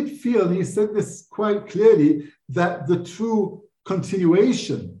 he did feel, and he said this quite clearly, that the true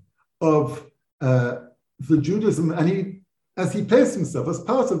continuation of the Judaism, and as he placed himself as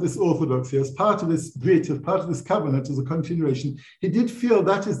part of this orthodoxy, as part of this brit, as part of this covenant, as a continuation, he did feel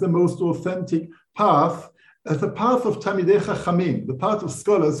that is the most authentic path, as the path of Talmidei Chachamim, the path of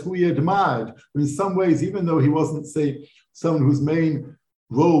scholars who he admired, in some ways, even though he wasn't, say, someone whose main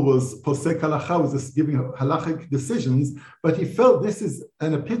role was posek halacha, was just giving halachic decisions, but he felt this is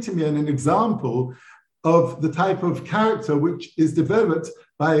an epitome and an example of the type of character which is developed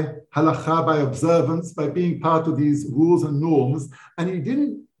by halacha, by observance, by being part of these rules and norms, and he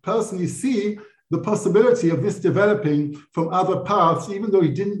didn't personally see the possibility of this developing from other paths, even though he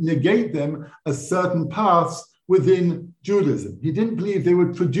didn't negate them as certain paths within Judaism. He didn't believe they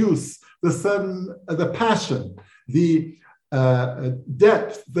would produce the passion, the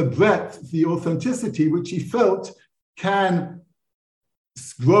depth, the breadth, the authenticity, which he felt can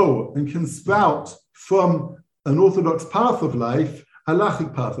grow and can sprout from an orthodox path of life,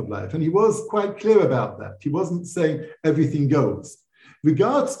 halachic path of life. And he was quite clear about that. He wasn't saying everything goes.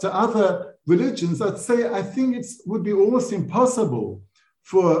 Regards to other religions, I'd say I think it would be almost impossible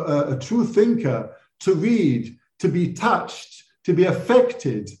for a true thinker to read, to be touched, to be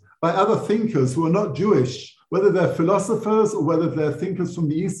affected by other thinkers who are not Jewish, whether they're philosophers or whether they're thinkers from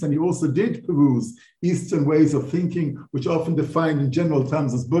the East. And he also did peruse Eastern ways of thinking, which are often defined in general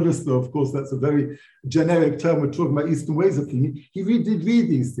terms as Buddhist, though of course that's a very generic term. We're talking about Eastern ways of thinking. He did read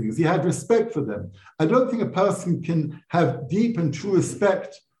these things. He had respect for them. I don't think a person can have deep and true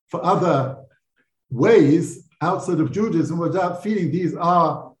respect for other ways outside of Judaism without feeling these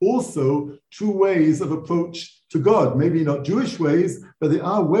are also true ways of approach to God. Maybe not Jewish ways, but they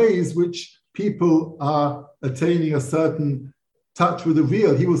are ways which people are attaining a certain touch with the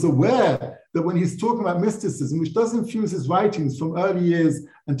real. He was aware that when he's talking about mysticism, which does infuse his writings from early years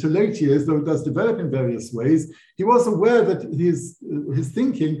and to late years, though it does develop in various ways, he was aware that his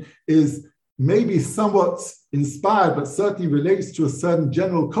thinking is maybe somewhat inspired, but certainly relates to a certain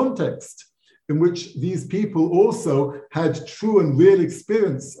general context in which these people also had true and real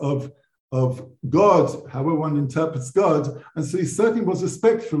experience of God, however one interprets God. And so he certainly was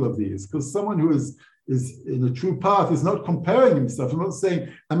respectful of these, because someone who is in a true path is not comparing himself. I'm not saying,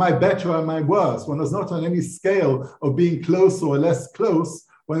 am I better or am I worse? One is not on any scale of being close or less close.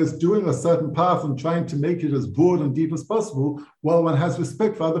 One is doing a certain path and trying to make it as broad and deep as possible, while one has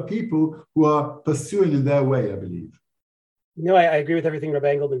respect for other people who are pursuing in their way, I believe. No, I agree with everything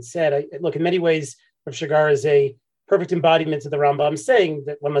Rabbi Engelman said. Look, in many ways, Rav Shagar is a perfect embodiment of the Rambam saying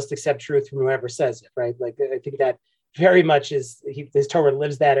that one must accept truth from whoever says it, right? Like, I think that very much is, his Torah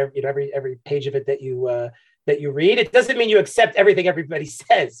lives that every page of it that you read. It doesn't mean you accept everything everybody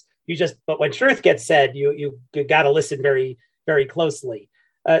says. But when truth gets said, you got to listen very, very closely.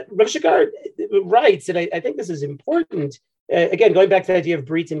 Rav Shagar writes, and I think this is important, again, going back to the idea of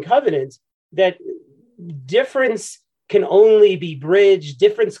Brit and Covenant, that difference can only be bridged,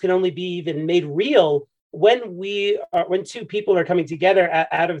 difference can only be even made real when two people are coming together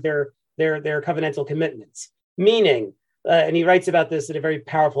out of their covenantal commitments. Meaning, and he writes about this in a very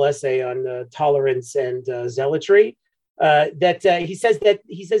powerful essay on tolerance and zealotry, that he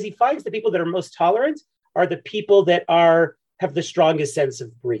says he finds the people that are most tolerant are the people that have the strongest sense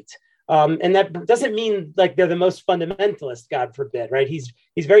of Brit. And that doesn't mean like they're the most fundamentalist, God forbid, right? He's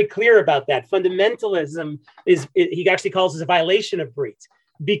very clear about that. Fundamentalism he actually calls it a violation of Brit,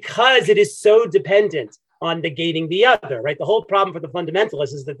 because it is so dependent on negating the other, right? The whole problem for the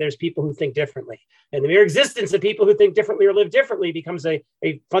fundamentalists is that there's people who think differently. And the mere existence of people who think differently or live differently becomes a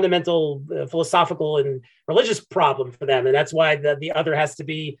fundamental philosophical and religious problem for them. And that's why the other has to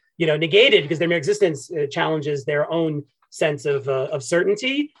be, negated, because their mere existence challenges their own sense of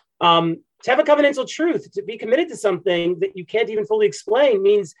certainty. To have a covenantal truth, to be committed to something that you can't even fully explain,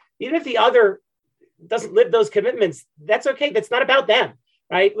 means even if the other doesn't live those commitments, that's okay. That's not about them.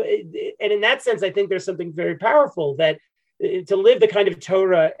 Right. And in that sense, I think there's something very powerful that to live the kind of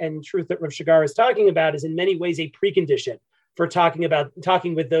Torah and truth that Rav Shagar is talking about is in many ways a precondition for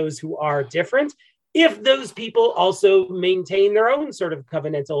talking with those who are different, if those people also maintain their own sort of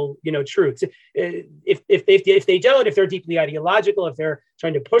covenantal, truths. If they don't, if they're deeply ideological, if they're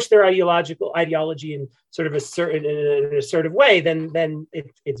trying to push their ideology in sort of in an assertive way, then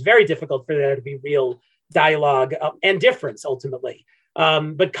it's very difficult for there to be real dialogue and difference ultimately.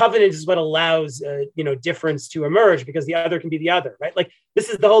 But covenant is what allows, difference to emerge, because the other can be the other, right? Like, this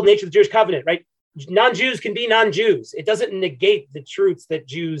is the whole nature of the Jewish covenant, right? Non-Jews can be non-Jews. It doesn't negate the truths that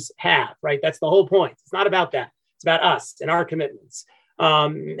Jews have, right? That's the whole point. It's not about that. It's about us and our commitments.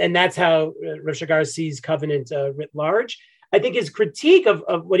 And that's how Rav Shagar sees covenant writ large. I think his critique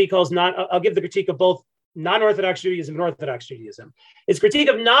of what he calls I'll give the critique of both non-Orthodox Judaism and Orthodox Judaism. His critique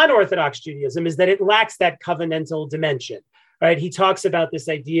of non-Orthodox Judaism is that it lacks that covenantal dimension, right? He talks about this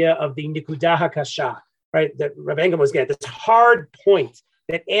idea of the nikudah hakasha, right? That Rabbi Engelman was getting, this hard point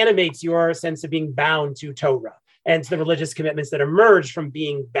that animates your sense of being bound to Torah and to the religious commitments that emerge from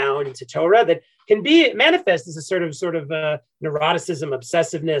being bound to Torah, that can be manifest as a sort of neuroticism,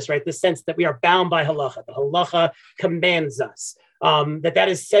 obsessiveness, right? The sense that we are bound by halacha. The halacha commands us. That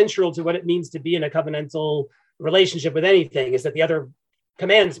is central to what it means to be in a covenantal relationship with anything, is that the other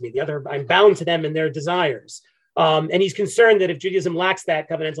commands me, I'm bound to them and their desires. And he's concerned that if Judaism lacks that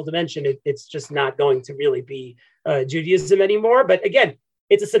covenantal dimension, it's just not going to really be Judaism anymore. But again,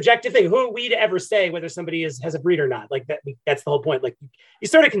 it's a subjective thing. Who are we to ever say whether somebody has a breed or not? Like that's the whole point. Like, you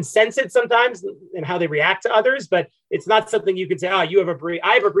sort of can sense it sometimes in how they react to others, but it's not something you can say, you have a breed,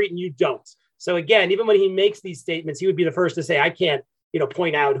 I have a breed and you don't. So again, even when he makes these statements, he would be the first to say, I can't,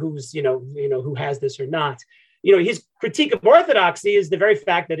 point out who's, who has this or not. His critique of orthodoxy is the very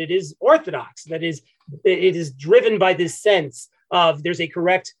fact that it is orthodox, that is, it is driven by this sense of there's a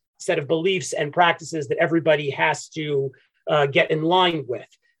correct set of beliefs and practices that everybody has to get in line with.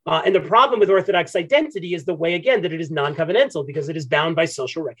 And the problem with Orthodox identity is the way, again, that it is non-covenantal, because it is bound by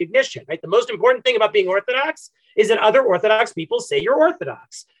social recognition, right? The most important thing about being Orthodox is that other Orthodox people say you're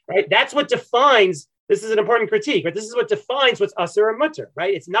Orthodox, right? That's what defines, this is an important critique, right? This is what defines what's usur and mutter,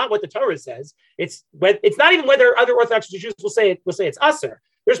 right? It's not what the Torah says. It's not even whether other Orthodox Jews will say it's usur.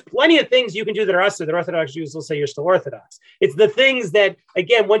 There's plenty of things you can do that are usur that Orthodox Jews will say you're still Orthodox. It's the things that,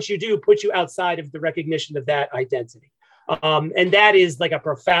 again, once you do, put you outside of the recognition of that identity. And that is like a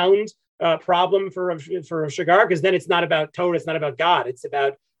profound problem for Shagar, because then it's not about Torah, it's not about God, it's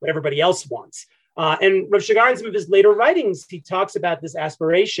about what everybody else wants. And Rav Shagar, in some of his later writings, he talks about this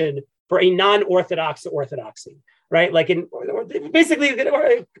aspiration for a non-Orthodox orthodoxy, right? Like basically, the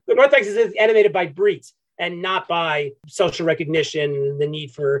Orthodoxy is animated by brit and not by social recognition, the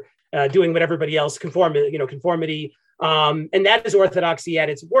need for doing what everybody else, conformity. And that is orthodoxy at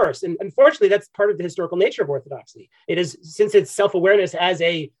its worst. And unfortunately, that's part of the historical nature of orthodoxy. It is, since its self-awareness as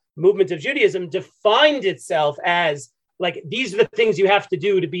a movement of Judaism defined itself as like, these are the things you have to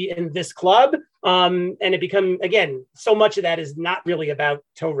do to be in this club. And it become, again, so much of that is not really about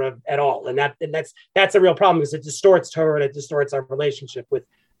Torah at all. And that's a real problem, because it distorts Torah and it distorts our relationship with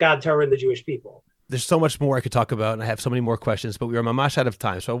God, Torah, and the Jewish people. There's so much more I could talk about, and I have so many more questions, but we are mamash out of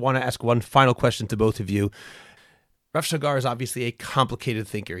time. So I want to ask one final question to both of you. Rav Shagar is obviously a complicated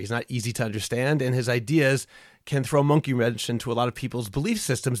thinker. He's not easy to understand, and his ideas can throw a monkey wrench into a lot of people's belief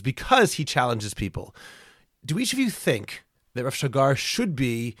systems because he challenges people. Do each of you think that Rav Shagar should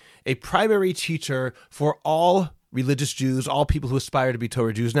be a primary teacher for all religious Jews, all people who aspire to be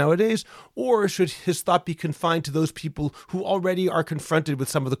Torah Jews nowadays, or should his thought be confined to those people who already are confronted with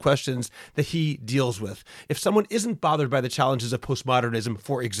some of the questions that he deals with? If someone isn't bothered by the challenges of postmodernism,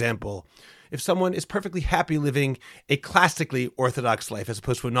 for example, if someone is perfectly happy living a classically Orthodox life as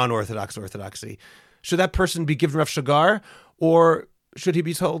opposed to a non-Orthodox orthodoxy, should that person be given Rav Shagar, or should he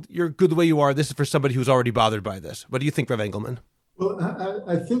be told, you're good the way you are, this is for somebody who's already bothered by this? What do you think, Rav Engelman? Well,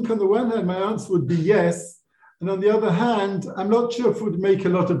 I think on the one hand, my answer would be yes. And on the other hand, I'm not sure if it would make a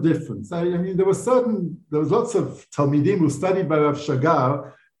lot of difference. I mean, there was lots of Talmidim who studied by Rav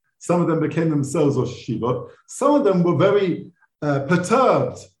Shagar. Some of them became themselves Rosh Yeshiva. Some of them were very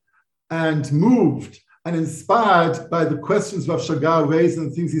perturbed and moved and inspired by the questions Rav Shagar raised and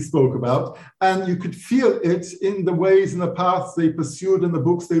the things he spoke about. And you could feel it in the ways and the paths they pursued and the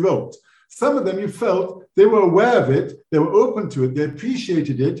books they wrote. Some of them you felt they were aware of it, they were open to it, they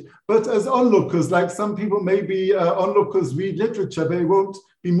appreciated it, but as onlookers, like some people maybe onlookers read literature, they won't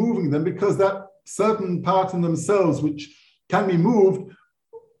be moving them because that certain part in themselves which can be moved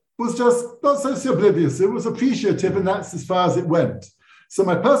was just not so oblivious. It was appreciative, and that's as far as it went. So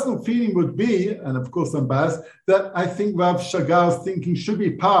my personal feeling would be, and of course I'm biased, that I think Rav Shagar's thinking should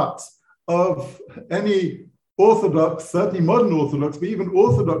be part of any Orthodox, certainly modern Orthodox, but even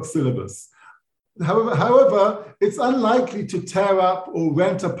Orthodox syllabus. However, it's unlikely to tear up or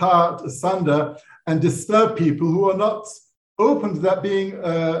rent apart, asunder, and disturb people who are not open to that being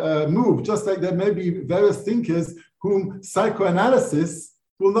moved, just like there may be various thinkers whom psychoanalysis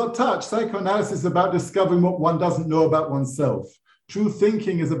will not touch. Psychoanalysis is about discovering what one doesn't know about oneself. True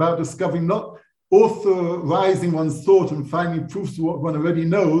thinking is about discovering, not authorizing one's thought and finding proofs of what one already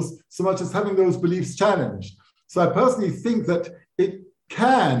knows, so much as having those beliefs challenged. So I personally think that it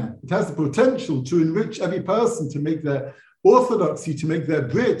has the potential to enrich every person, to make their orthodoxy, to make their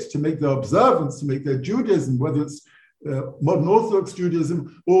Brit, to make their observance, to make their Judaism, whether it's modern Orthodox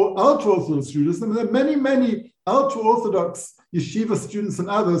Judaism or ultra-Orthodox Judaism. And there are many, many ultra-Orthodox yeshiva students and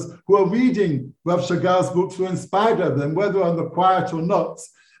others who are reading Rav Shagar's books, who are inspired by them, whether on the quiet or not.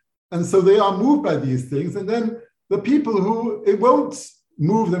 And so they are moved by these things. And then the people who, it won't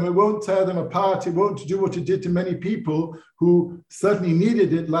move them, it won't tear them apart, it won't do what it did to many people who certainly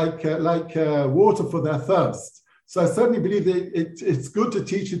needed it like water for their thirst. So I certainly believe that it's good to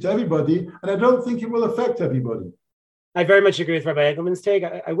teach it to everybody, and I don't think it will affect everybody. I very much agree with Rabbi Engelman's take.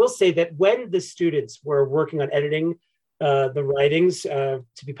 I will say that when the students were working on editing the writings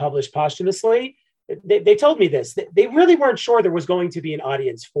to be published posthumously, they told me this. They really weren't sure there was going to be an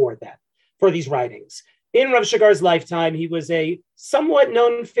audience for these writings. In Rav Shagar's lifetime, he was a somewhat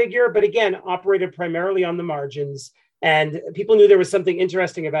known figure, but again, operated primarily on the margins. And people knew there was something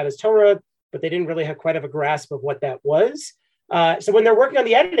interesting about his Torah, but they didn't really quite have a grasp of what that was. So when they're working on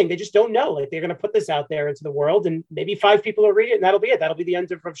the editing, they just don't know. Like, they're going to put this out there into the world, and maybe 5 people will read it, and that'll be it. That'll be the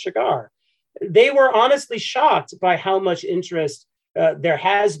end of Rav Shagar. They were honestly shocked by how much interest there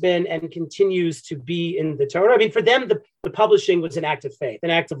has been and continues to be in the Torah. I mean, for them, the publishing was an act of faith, an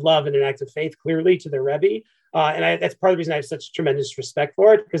act of love and an act of faith, clearly, to their Rebbe. That's part of the reason I have such tremendous respect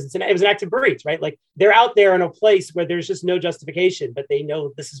for it, because it was an act of breach, right? Like, they're out there in a place where there's just no justification, but they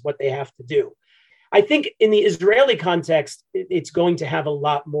know this is what they have to do. I think in the Israeli context, it's going to have a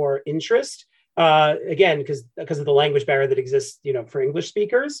lot more interest, again, because of the language barrier that exists, for English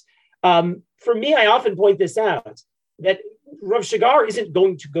speakers. For me, I often point this out, that Rav Shagar isn't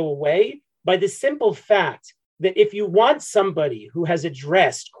going to go away by the simple fact that if you want somebody who has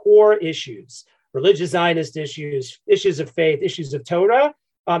addressed core issues, religious Zionist issues, issues of faith, issues of Torah,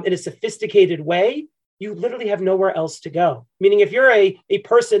 in a sophisticated way, you literally have nowhere else to go. Meaning, if you're a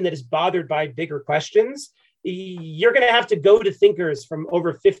person that is bothered by bigger questions, you're going to have to go to thinkers from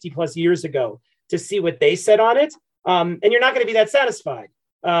over 50 plus years ago to see what they said on it. And you're not going to be that satisfied.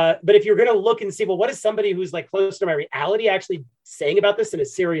 But if you're going to look and see, well, what is somebody who's like close to my reality actually saying about this in a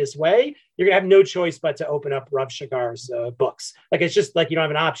serious way, you're going to have no choice but to open up Rav Shagar's books. Like, it's just like you don't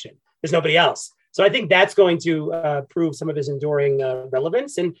have an option. There's nobody else. So I think that's going to prove some of his enduring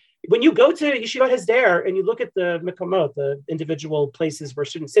relevance. And when you go to Yeshivat Hesder and you look at the Mekomot, the individual places where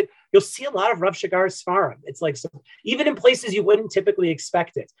students sit, you'll see a lot of Rav Shagar's Sfarim. It's like, even in places you wouldn't typically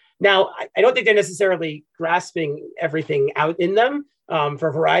expect it. Now, I don't think they're necessarily grasping everything out in them for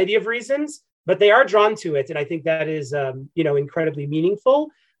a variety of reasons, but they are drawn to it. And I think that is, incredibly meaningful.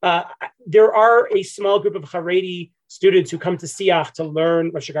 There are a small group of Haredi students who come to Siach to learn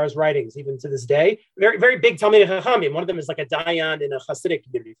Rav Shagar's writings, even to this day. Very, very big Talmidei Chachamim. One of them is like a Dayan in a Hasidic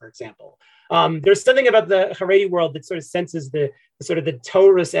community, for example. There's something about the Haredi world that sort of senses the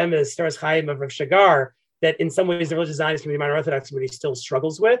Torah's emes, Torah's Chaim of Rav Shagar, that in some ways the religious Zionist community, minor Orthodox community, still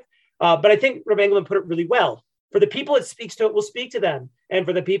struggles with. But I think Rabbi Engelman put it really well. For the people it speaks to, it will speak to them. And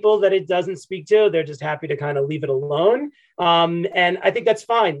for the people that it doesn't speak to, they're just happy to kind of leave it alone. And I think that's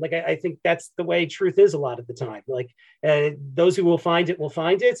fine. Like, I think that's the way truth is a lot of the time. Like, those who will find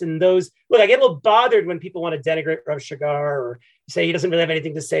it. And those, look, I get a little bothered when people want to denigrate Rav Shagar or say he doesn't really have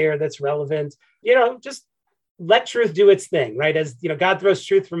anything to say or that's relevant. Just let truth do its thing, right? As God throws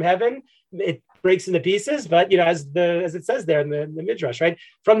truth from heaven, it breaks into pieces, but as it says there in the Midrash, right?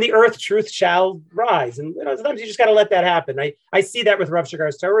 From the earth, truth shall rise. And sometimes you just got to let that happen. I see that with Rav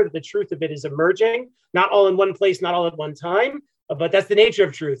Shagar's Torah, that the truth of it is emerging, not all in one place, not all at one time, but that's the nature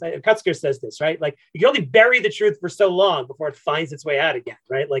of truth. Kutzker says this, right? Like, you can only bury the truth for so long before it finds its way out again,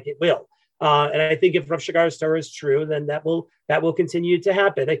 right? Like, it will. And I think if Rav Shagar's Torah is true, then that will continue to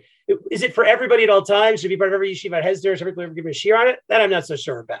happen. Is it for everybody at all times? Should be part of every yeshiva Hesder? Should everybody give a shir on it? That I'm not so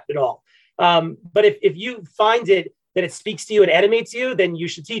sure about at all. But if you find it that it speaks to you and animates you, then you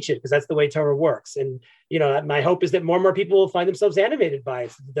should teach it, because that's the way Torah works. And my hope is that more and more people will find themselves animated by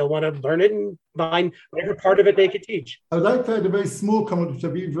it. They'll want to learn it and find whatever part of it they could teach. I would like to add a very small comment, which I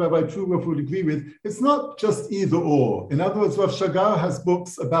believe Rabbi Truboff would agree with. It's not just either or. In other words, Rav Shagar has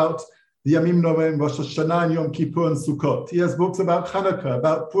books about the Yamim Novim, Rosh Hashanah, and Yom Kippur, and Sukkot. He has books about Hanukkah,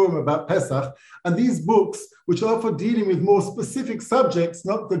 about Purim, about Pesach. And these books, which are for dealing with more specific subjects,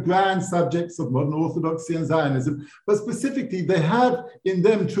 not the grand subjects of modern Orthodoxy and Zionism, but specifically they have in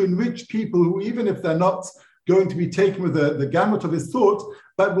them to enrich people who, even if they're not going to be taken with the gamut of his thought,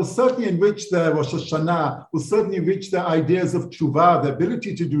 but will certainly enrich their Rosh Hashanah, will certainly enrich their ideas of tshuva, the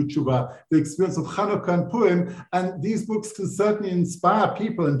ability to do tshuva, the experience of Hanukkah and Purim. And these books can certainly inspire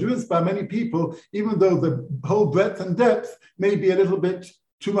people and do inspire many people, even though the whole breadth and depth may be a little bit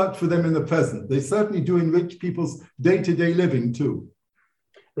too much for them in the present. They certainly do enrich people's day-to-day living too.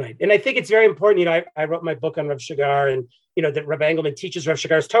 Right. And I think it's very important, I wrote my book on Rav Shagar, and, that Rabbi Engelman teaches Rav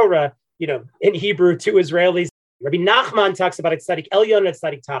Shagar's Torah, in Hebrew to Israelis. Rabbi Nachman talks about a tzaddik elyon and a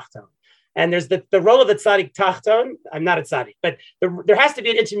tzaddik tachton. And there's the role of the tzaddik tachton. I'm not a tzaddik, but there has to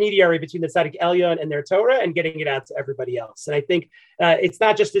be an intermediary between the tzaddik elyon and their Torah and getting it out to everybody else. And I think it's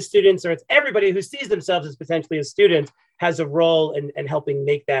not just the students, or it's everybody who sees themselves as potentially a student has a role in helping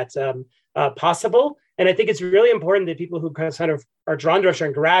make that possible. And I think it's really important that people who kind of are drawn to Rav Shagar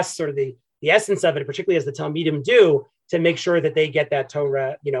and grasp sort of the essence of it, particularly as the Talmidim do, to make sure that they get that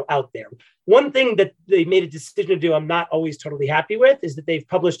Torah, out there. One thing that they made a decision to do, I'm not always totally happy with, is that they've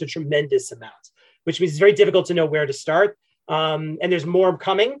published a tremendous amount, which means it's very difficult to know where to start. And there's more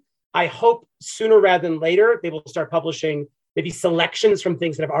coming. I hope sooner rather than later, they will start publishing maybe selections from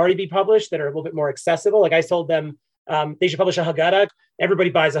things that have already been published that are a little bit more accessible. Like I told them, they should publish a Haggadah. Everybody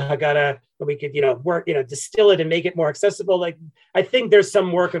buys a Haggadah, and we could, work, distill it and make it more accessible. Like, I think there's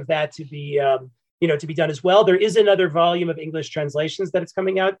some work of that to be, to be done as well. There is another volume of English translations that is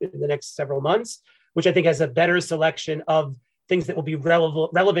coming out in the next several months, which I think has a better selection of things that will be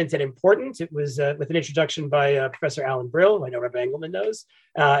relevant and important. It was with an introduction by Professor Alan Brill, who I know Rabbi Engelman knows,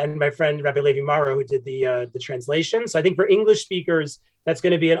 and my friend Rabbi Levi Morrow, who did the translation. So I think for English speakers, that's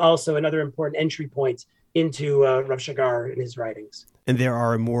going to be also another important entry point into Rav Shagar and his writings. And there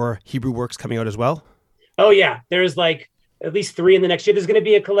are more Hebrew works coming out as well? Oh, yeah. There's at least 3 in the next year. There's going to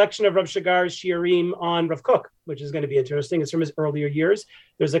be a collection of Rav Shagar's shiurim on Rav Kook, which is going to be interesting. It's from his earlier years.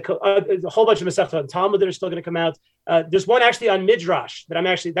 There's a whole bunch of Masechta and Talmud that are still going to come out. There's one actually on Midrash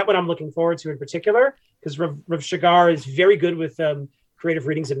that one I'm looking forward to in particular, because Rav Shagar is very good with creative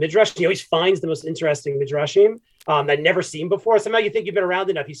readings of Midrash. He always finds the most interesting Midrashim I've never seen before. Somehow you think you've been around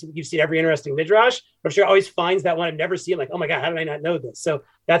enough. You've seen every interesting Midrash. Rav Shagar always finds that one I've never seen. Like, oh my God, how did I not know this? So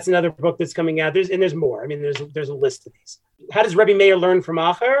that's another book that's coming out. There's more. I mean, there's a list of these. How does Rebbe Meir learn from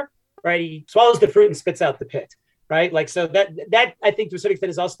Acher? Right? He swallows the fruit and spits out the pit. Right? Like, so that I think to a certain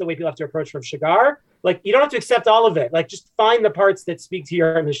extent is also the way people have to approach Rav Shagar. Like, you don't have to accept all of it. Like, just find the parts that speak to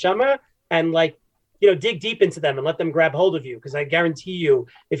your neshama and dig deep into them and let them grab hold of you. Because I guarantee you,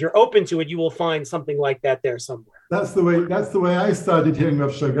 if you're open to it, you will find something like that there somewhere. That's the way I started hearing Rav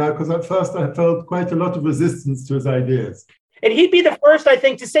Shagar, because at first I felt quite a lot of resistance to his ideas. And he'd be the first, I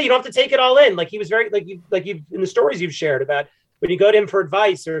think, to say you don't have to take it all in. Like, he was very like you in the stories you've shared about when you go to him for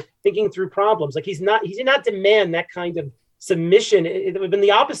advice or thinking through problems. Like, he did not demand that kind of submission. It would have been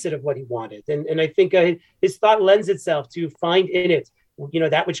the opposite of what he wanted. And I think his thought lends itself to find in it,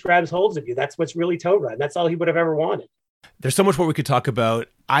 that which grabs holds of you. That's what's really Torah. And that's all he would have ever wanted. There's so much more we could talk about.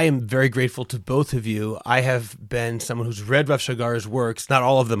 I am very grateful to both of you. I have been someone who's read Rav Shagar's works, not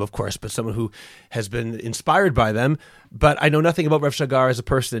all of them, of course, but someone who has been inspired by them. But I know nothing about Rav Shagar as a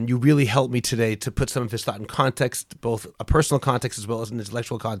person. You really helped me today to put some of his thought in context, both a personal context as well as an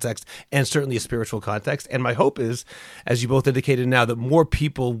intellectual context, and certainly a spiritual context. And my hope is, as you both indicated now, that more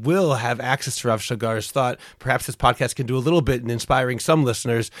people will have access to Rav Shagar's thought. Perhaps this podcast can do a little bit in inspiring some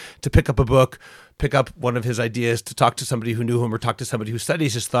listeners to pick up a book, pick up one of his ideas, to talk to somebody who knew him or talk to somebody who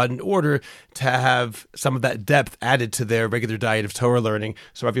studies his thought in order to have some of that depth added to their regular diet of Torah learning.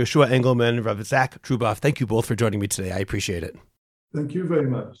 So Rav Yehoshua Engelman, Rav Zach Truboff, thank you both for joining me today. I appreciate it. Thank you very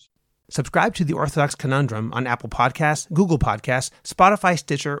much. Subscribe to The Orthodox Conundrum on Apple Podcasts, Google Podcasts, Spotify,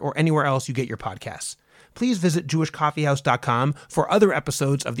 Stitcher, or anywhere else you get your podcasts. Please visit jewishcoffeehouse.com for other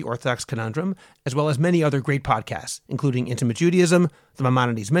episodes of The Orthodox Conundrum, as well as many other great podcasts, including Intimate Judaism, The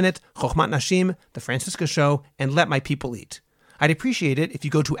Maimonides Minute, Chochmat Nashim, The Francisca Show, and Let My People Eat. I'd appreciate it if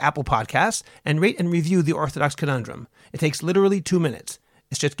you go to Apple Podcasts and rate and review The Orthodox Conundrum. It takes literally 2 minutes.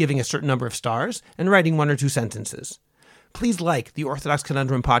 It's just giving a certain number of stars and writing 1 or 2 sentences. Please like the Orthodox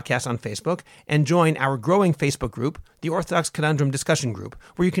Conundrum podcast on Facebook and join our growing Facebook group, the Orthodox Conundrum Discussion Group,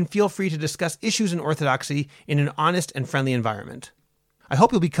 where you can feel free to discuss issues in Orthodoxy in an honest and friendly environment. I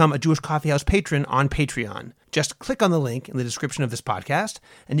hope you'll become a Jewish Coffee House patron on Patreon. Just click on the link in the description of this podcast,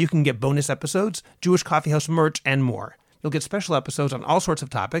 and you can get bonus episodes, Jewish Coffee House merch, and more. you'll get special episodes on all sorts of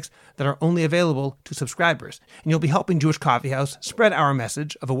topics that are only available to subscribers. And you'll be helping Jewish Coffee House spread our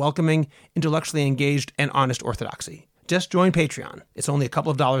message of a welcoming, intellectually engaged, and honest orthodoxy. Just join Patreon. It's only a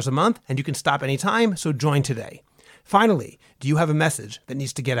couple of dollars a month, and you can stop anytime, so join today. Finally, do you have a message that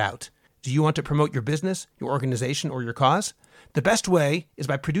needs to get out? Do you want to promote your business, your organization, or your cause? The best way is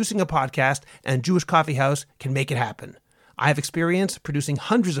by producing a podcast, and Jewish Coffee House can make it happen. I have experience producing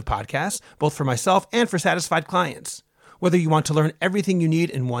hundreds of podcasts, both for myself and for satisfied clients. Whether you want to learn everything you need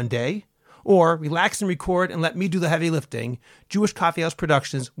in one day, or relax and record and let me do the heavy lifting, Jewish Coffee House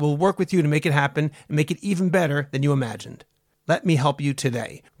Productions will work with you to make it happen and make it even better than you imagined. Let me help you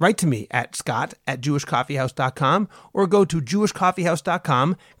today. Write to me at scott@jewishcoffeehouse.com or go to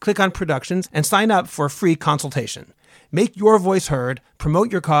jewishcoffeehouse.com, click on Productions, and sign up for a free consultation. Make your voice heard,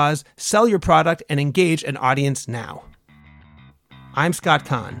 promote your cause, sell your product, and engage an audience now. I'm Scott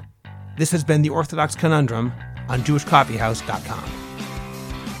Kahn. This has been The Orthodox Conundrum on jewishcoffeehouse.com.